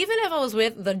happen. Even if I was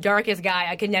with the darkest guy,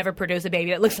 I could never produce a baby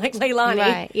that looks like Leilani.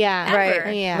 Right, yeah. Ever.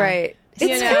 Right. Yeah. Right. You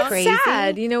It's know? kind of Crazy.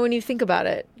 sad, you know, when you think about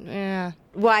it. Yeah.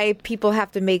 Why people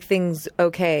have to make things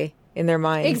okay in their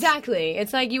minds. Exactly.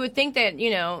 It's like you would think that, you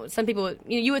know, some people,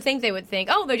 you would think they would think,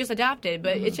 oh, they're just adopted.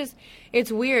 But it's just,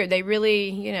 it's weird. They really,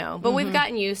 you know, but we've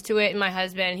gotten used to it. And my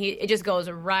husband, it just goes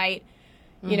right.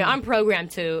 You know, I'm programmed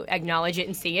to acknowledge it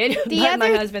and see it. But my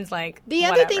husband's like, The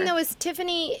other whatever. thing, though, is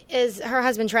Tiffany is her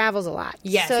husband travels a lot.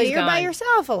 Yes, so he's you're by gone.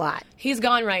 yourself a lot. He's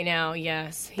gone right now,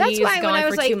 yes. That's He's why gone when I for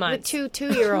was like 2 with months. two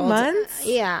 2-year-olds, months?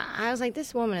 yeah, I was like,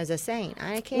 this woman is a saint.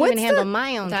 I can't What's even handle the-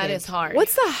 my own. That kids. is hard.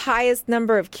 What's the highest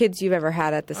number of kids you've ever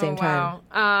had at the same time?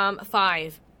 Wow.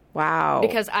 5. Wow.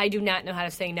 Because I do not know how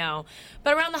to say no.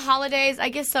 But around the holidays, I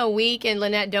get so weak. And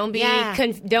Lynette, don't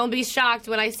be shocked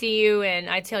when I see you and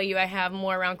I tell you I have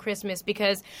more around Christmas,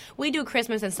 because we do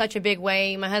Christmas in such a big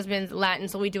way. My husband's Latin,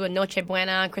 so we do a Noche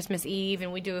Buena on Christmas Eve,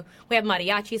 and we have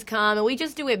mariachis come, and we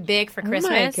just do it big for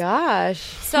Christmas. Oh my gosh.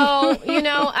 So,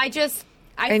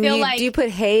 I feel like... Do you put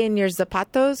hay in your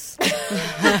zapatos?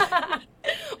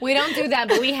 We don't do that,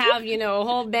 but we have, a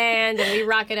whole band, and we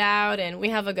rock it out, and we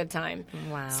have a good time.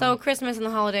 Wow. So Christmas and the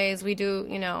holidays, we do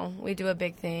a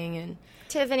big thing. And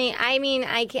Tiffany,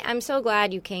 I'm so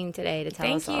glad you came today to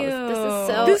tell us all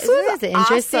Thank this. you. This is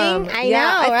interesting. Awesome. I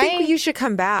know, I think you should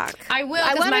come back. I will.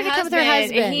 I want my her to come with her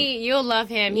husband. You'll love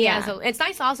him. Yeah. It's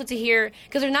nice also to hear,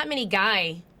 because there's not many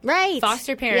right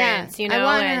foster parents. Yeah. I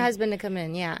want her husband to come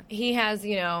in. Yeah, he has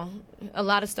a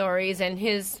lot of stories, and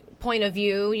his point of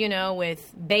view,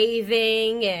 with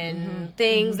bathing and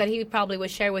things that he probably would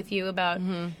share with you about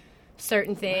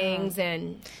certain things. Wow.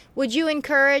 And would you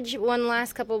encourage, one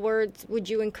last couple of words, would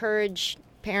you encourage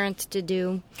parents to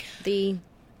do the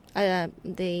I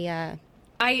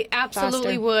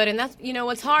absolutely would. And that's,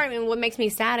 what's hard and what makes me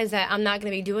sad is that I'm not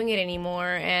going to be doing it anymore.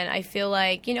 And I feel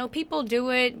like, people do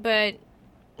it, but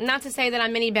not to say that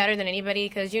I'm any better than anybody,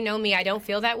 because you know me, I don't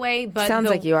feel that way. But sounds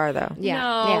like you are, though.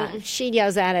 Yeah, she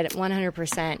yells at it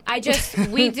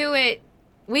 100%. We do it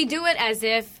as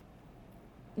if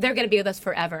they're going to be with us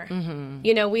forever.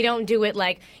 Mm-hmm. We don't do it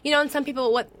like, and some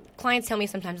people, what clients tell me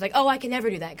sometimes, like, oh, I can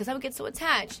never do that because I would get so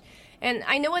attached. And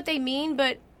I know what they mean,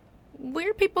 but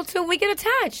we're people too. We get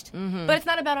attached. Mm-hmm. But it's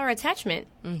not about our attachment.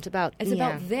 It's about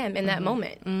them in that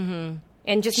moment. Mm-hmm.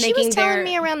 And just she was telling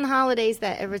me around the holidays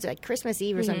that it was like Christmas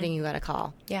Eve or something you got to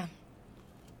call. Yeah.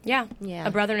 A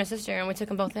brother and a sister, and we took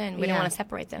them both in. We didn't want to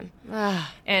separate them.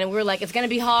 And we were like, it's going to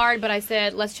be hard, but I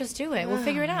said, let's just do it. We'll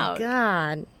figure it out.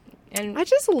 God. And I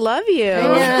just love you.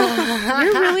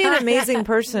 You're really an amazing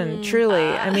person, truly.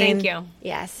 I mean, thank you.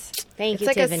 Yes. Thank you,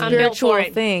 Tiffany. It's like a spiritual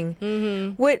thing.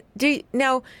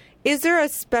 Mm-hmm. Is there a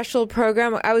special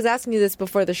program? I was asking you this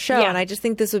before the show, and I just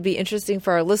think this would be interesting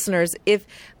for our listeners,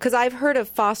 because I've heard of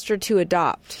foster to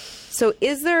adopt. So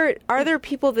are there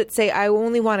people that say, I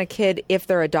only want a kid if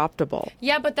they're adoptable?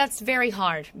 Yeah, but that's very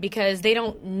hard because they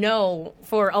don't know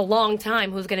for a long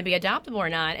time who's going to be adoptable or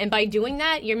not. And by doing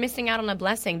that, you're missing out on a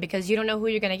blessing because you don't know who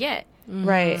you're going to get.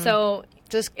 Right. So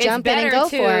just jump in and go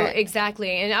for it. Exactly.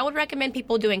 And I would recommend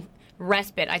people doing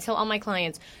respite. I tell all my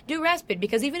clients, do respite,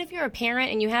 because even if you're a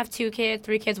parent and you have 2 kids,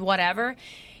 3 kids, whatever,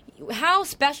 how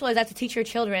special is that to teach your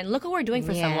children? Look what we're doing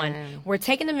for someone. We're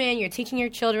taking them in, you're teaching your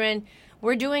children.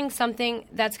 We're doing something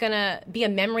that's going to be a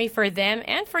memory for them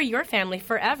and for your family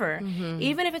forever. Mm-hmm.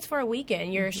 Even if it's for a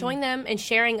weekend, you're showing them and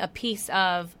sharing a piece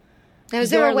of now, is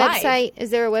there a website? Is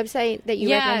there a website that you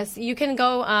recommend? Yes, you can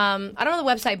go. I don't know the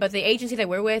website, but the agency that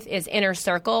we're with is Inner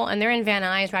Circle, and they're in Van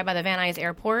Nuys, right by the Van Nuys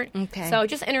Airport. Okay. So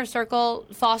just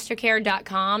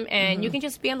innercirclefostercare.com, and you can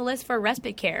just be on the list for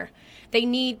respite care. They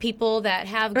need people that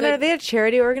have good... Are they a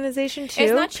charity organization, too?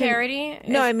 It's not charity.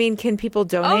 I mean, can people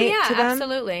donate to them?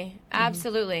 Absolutely.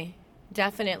 Absolutely.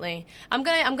 Definitely. I'm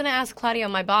gonna ask Claudia,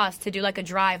 my boss, to do like a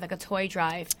drive, like a toy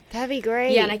drive. That'd be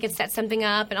great. Yeah, and I could set something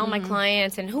up, and all my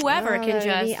clients and whoever can just.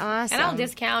 That'd be awesome. And I'll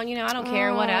discount. I don't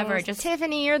care, whatever. Just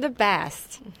Tiffany, you're the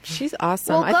best. She's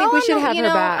awesome. Well, I think we should have her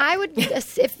back. I would,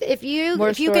 if you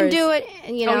can do it,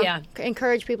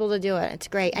 encourage people to do it. It's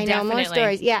great. I know more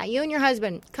stories. Yeah, you and your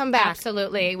husband come back.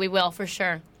 Absolutely, we will for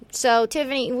sure. So,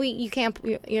 Tiffany,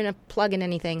 you're not plugging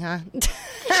anything, huh?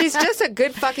 She's just a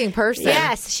good fucking person.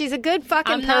 Yes, she's a good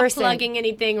fucking person. I'm not plugging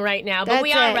anything right now, but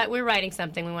we're writing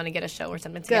something. We want to get a show or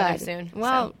something together soon.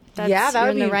 Well, that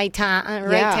would be the right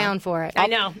town for it. I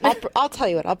know. I'll tell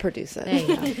you what. I'll produce it. There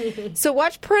you go. So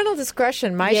watch Parental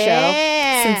Discretion, my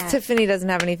show. Since Tiffany doesn't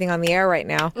have anything on the air right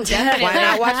now, why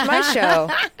not watch my show?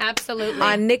 Absolutely.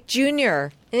 On Nick Jr.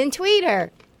 And tweet her.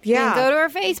 Yeah. And go to her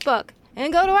Facebook.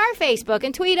 And go to our Facebook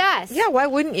and tweet us. Yeah, why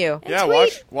wouldn't you? Yeah,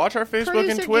 watch our Facebook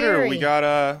and Twitter. Gary. We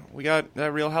got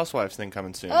that Real Housewives thing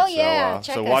coming soon. Oh yeah,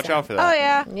 so watch out for that. Oh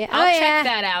yeah, I'll check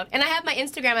that out. And I have my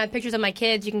Instagram. I have pictures of my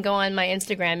kids. You can go on my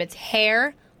Instagram. It's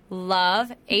Hair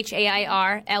Love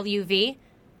HAIRLUV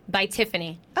by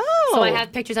Tiffany. Oh, so I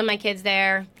have pictures of my kids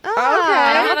there. Oh, okay.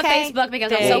 I don't have a Facebook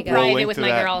because I'm so private with my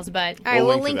girls. But all right,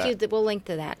 we'll link to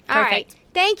that. All right,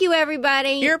 thank you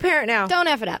everybody. You're a parent now. Don't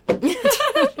F it up.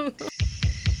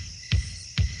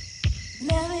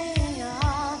 Let me hear your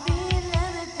heartbeat,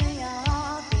 let me feel your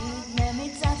heartbeat, let me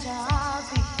touch your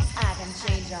heartbeat, I can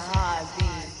change your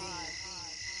heartbeat.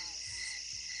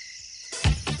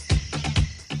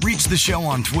 Reach the show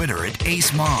on Twitter at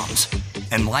Ace Moms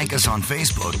and like us on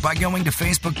Facebook by going to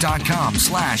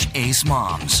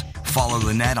facebook.com/AceMoms. Follow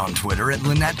Lynette on Twitter at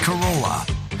Lynette Carolla.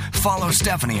 Follow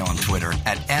Stephanie on Twitter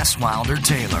at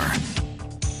 @SWilderTaylor.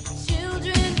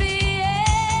 Children behave.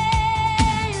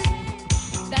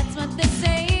 That's what they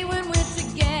say when we're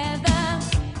together.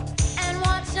 And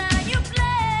watch how you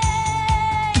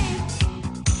play.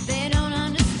 They don't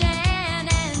understand,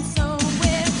 and so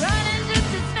we're running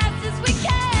just as fast as we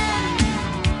can,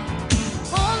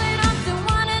 holding on to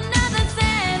one another's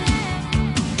hand,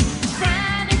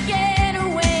 trying to get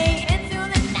away into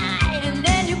the night. And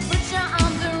then you put your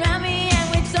arms around me and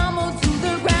we tumble to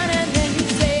the ground. And then you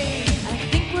say, I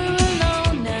think we're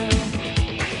alone now.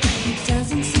 It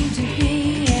doesn't seem to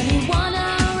be anyone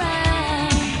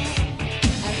around.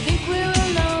 I think we're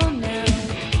alone now.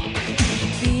 The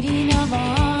beating of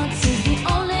our hearts is the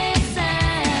only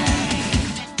sound.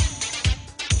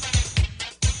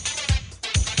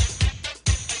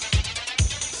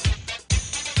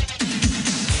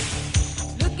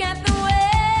 Look at the way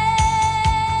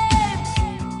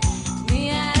we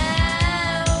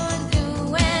are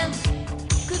doing.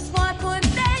 'Cause what would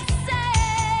they say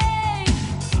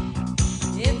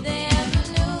if they ever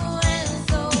knew? And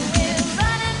so we're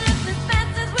running just as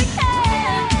fast as we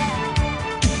can,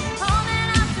 holding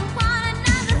on to one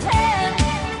another's hand,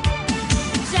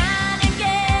 trying to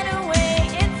get away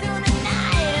into the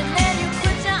night. And then you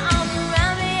put your arms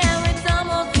around me and we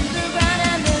tumble to the ground.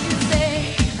 And then you say,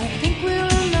 I think we're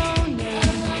alone now.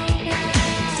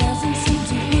 Doesn't seem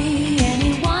to be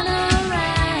anyone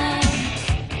around.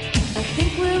 I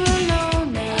think we're alone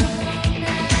now.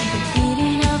 The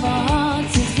beating of our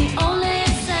hearts is the only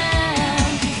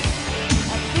sound.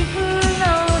 I think we're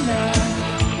alone now.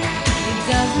 It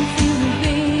doesn't seem to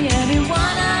be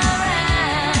anyone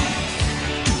around.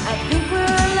 I think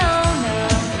we're alone now.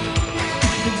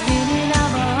 The beating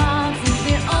of our hearts is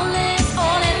the only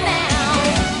sound.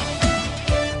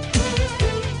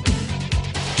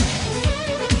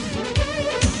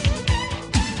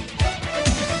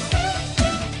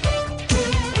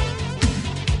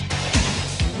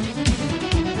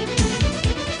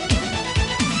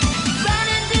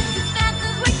 Running just as fast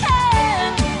as we can,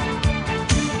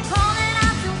 holding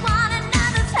on to one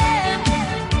another's hand,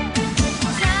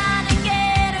 trying to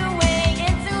get away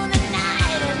into the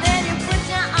night. And then you put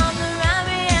your arms around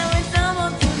me and we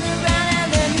tumble to the ground. And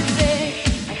then you say,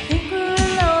 I think we're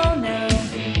alone now.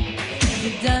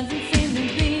 It doesn't seem to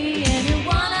be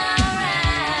anyone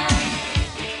around.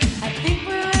 I think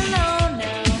we're alone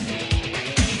now.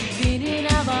 The beating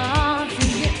of our hearts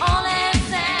is the only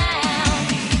sound.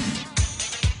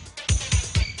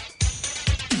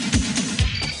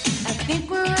 I think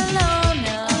we're alone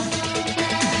now.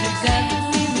 It doesn't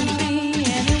seem to be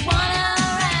anyone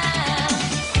around.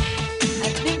 I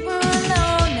think we're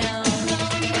alone now.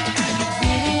 The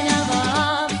beating of our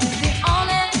hearts is the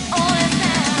only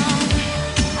sound.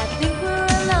 I think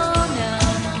we're alone now.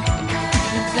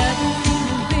 It doesn't seem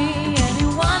to be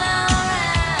anyone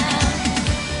around.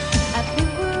 I think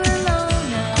we're alone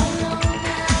now.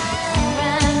 You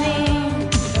and me,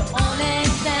 the only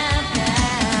sound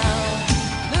now.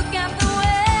 Look at the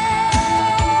way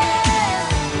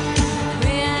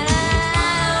we are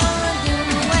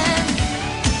doing.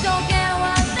 Don't care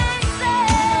what they say,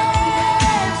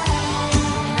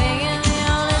 making the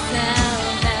only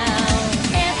sound now.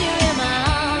 Can't you hear my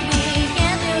heartbeat?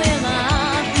 Can't you hear my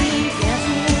heartbeat? Can't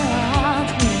you hear my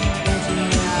heartbeat? Can't you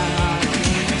hear my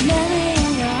heartbeat? Let me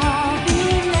hear your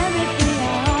heartbeat. Let me feel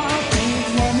your heartbeat.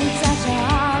 Let me touch your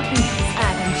heartbeat. I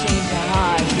can change your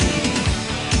heartbeat.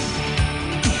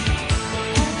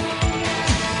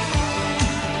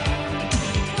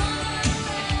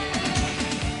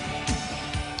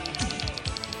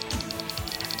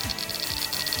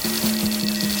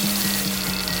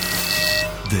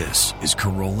 This is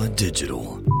Corolla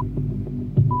Digital.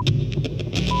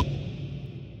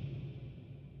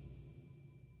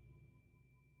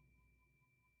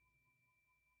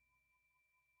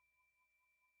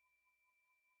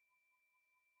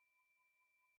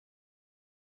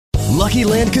 Lucky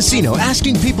Land Casino,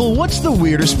 asking people, what's the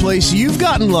weirdest place you've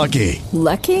gotten lucky?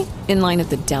 Lucky? In line at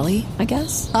the deli, I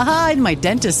guess? Aha, in my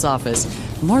dentist's office.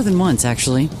 More than once,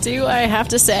 actually. Do I have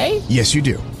to say? Yes, you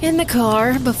do. In the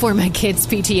car before my kids'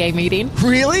 PTA meeting.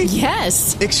 Really?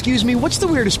 Yes. Excuse me, what's the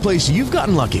weirdest place you've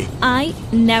gotten lucky? I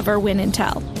never win and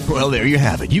tell. Well, there you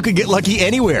have it. You can get lucky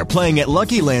anywhere, playing at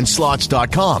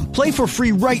LuckyLandSlots.com. Play for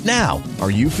free right now.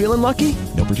 Are you feeling lucky?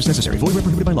 No purchase necessary. Void where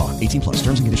prohibited by law. 18+.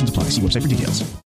 Terms and conditions apply. See website for details.